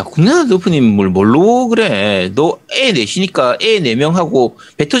 야, 국내나 너프님을 뭘로 그래? 너 애 내시니까 애 4명하고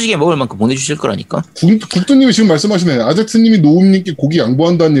배 터지게 먹을 만큼 보내주실 거라니까? 국두님이 지금 말씀하시네. 아제트님이 노움님께 고기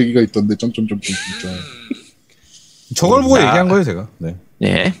양보한다는 얘기가 있던데, 점점점점. 저걸 보고 얘기한 거예요, 제가. 네.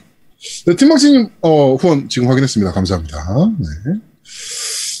 네. 네, 팀방치님, 후원 지금 확인했습니다. 감사합니다. 네.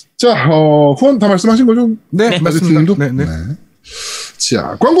 자, 후원 다 말씀하신 거죠? 네, 맞습니다. 아제트님도? 네.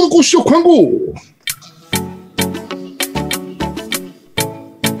 자, 광고 듣고 오시죠, 광고!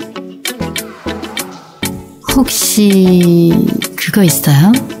 혹시 그거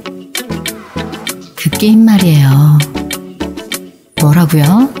있어요? 그 게임 말이에요.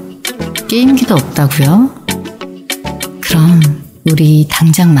 뭐라고요? 게임기도 없다고요? 그럼 우리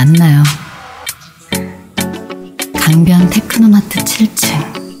당장 만나요. 강변 테크노마트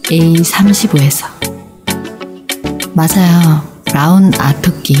 7층 A35에서. 맞아요. 라운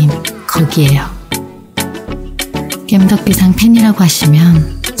아토 게임 거기에요. 겜덕비상 팬이라고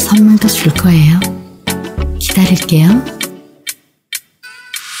하시면 선물도 줄 거예요. 기다릴게요.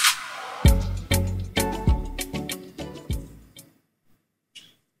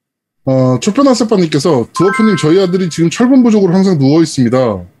 초편한세빠님께서 드워프님 저희 아들이 지금 철분 부족으로 항상 누워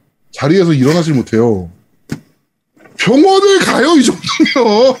있습니다. 자리에서 일어나질 못해요. 병원을 가요 이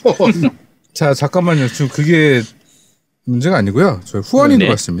정도면. 자, 잠깐만요. 지금 그게 문제가 아니고요. 저희 후원이 네.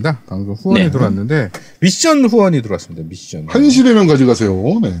 들어왔습니다. 방금 후원이 네. 들어왔는데 미션 후원이 들어왔습니다. 미션. 한시되면 가져가세요.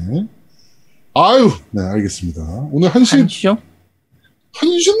 네. 아유, 네, 알겠습니다. 오늘 한시요?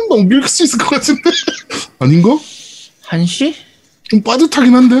 한시는 넘길 수 있을 것 같은데? 아닌가? 한시? 좀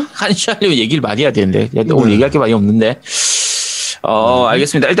빠듯하긴 한데? 한시 하려면 얘기를 많이 해야 되는데. 오늘 얘기할 게 많이 없는데.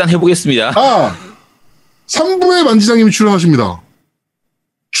 알겠습니다. 일단 해보겠습니다. 3부에 만지장님이 출연하십니다.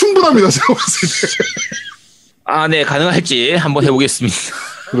 충분합니다, 제가 봤을 때. 네, 가능할지 한번 해보겠습니다.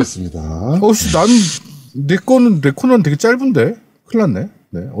 그렇습니다. 내 코너는 되게 짧은데? 큰일 났네.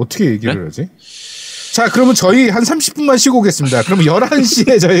 네. 어떻게 얘기를 하지? 자, 그러면 저희 한 30분만 쉬고 오겠습니다. 그러면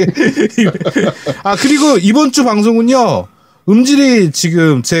 11시에 저희. 그리고 이번 주 방송은요, 음질이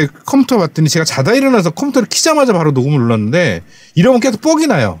지금 제 컴퓨터 봤더니 제가 자다 일어나서 컴퓨터를 키자마자 바로 녹음을 눌렀는데, 이러면 계속 뻑이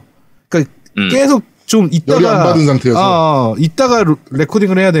나요. 그러니까 계속 좀 열이 안 받은 상태여서. 이따가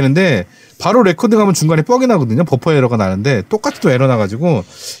레코딩을 해야 되는데, 바로 레코딩하면 중간에 뻑이 나거든요. 버퍼 에러가 나는데, 똑같이 또 에러 나가지고,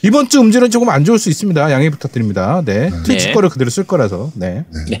 이번 주 음질은 조금 안 좋을 수 있습니다. 양해 부탁드립니다. 네. 트위치 거를 그대로 쓸 거라서. 네.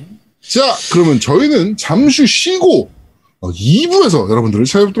 자, 그러면 저희는 잠시 쉬고, 2부에서 여러분들을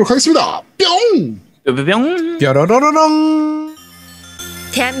찾아뵙도록 하겠습니다. 뿅! 뿅뿅뿅. 뾰로로로롱.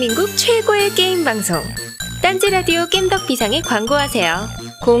 대한민국 최고의 게임 방송 딴지 라디오 겜덕비상에 광고하세요.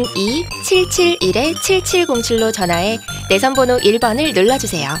 02-771-7707로 전화해 내선번호 1번을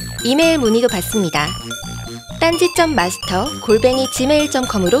눌러주세요. 이메일 문의도 받습니다.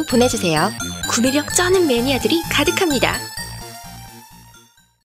 딴지.master@gmail.com으로 보내주세요. 구매력 쩌는 매니아들이 가득합니다.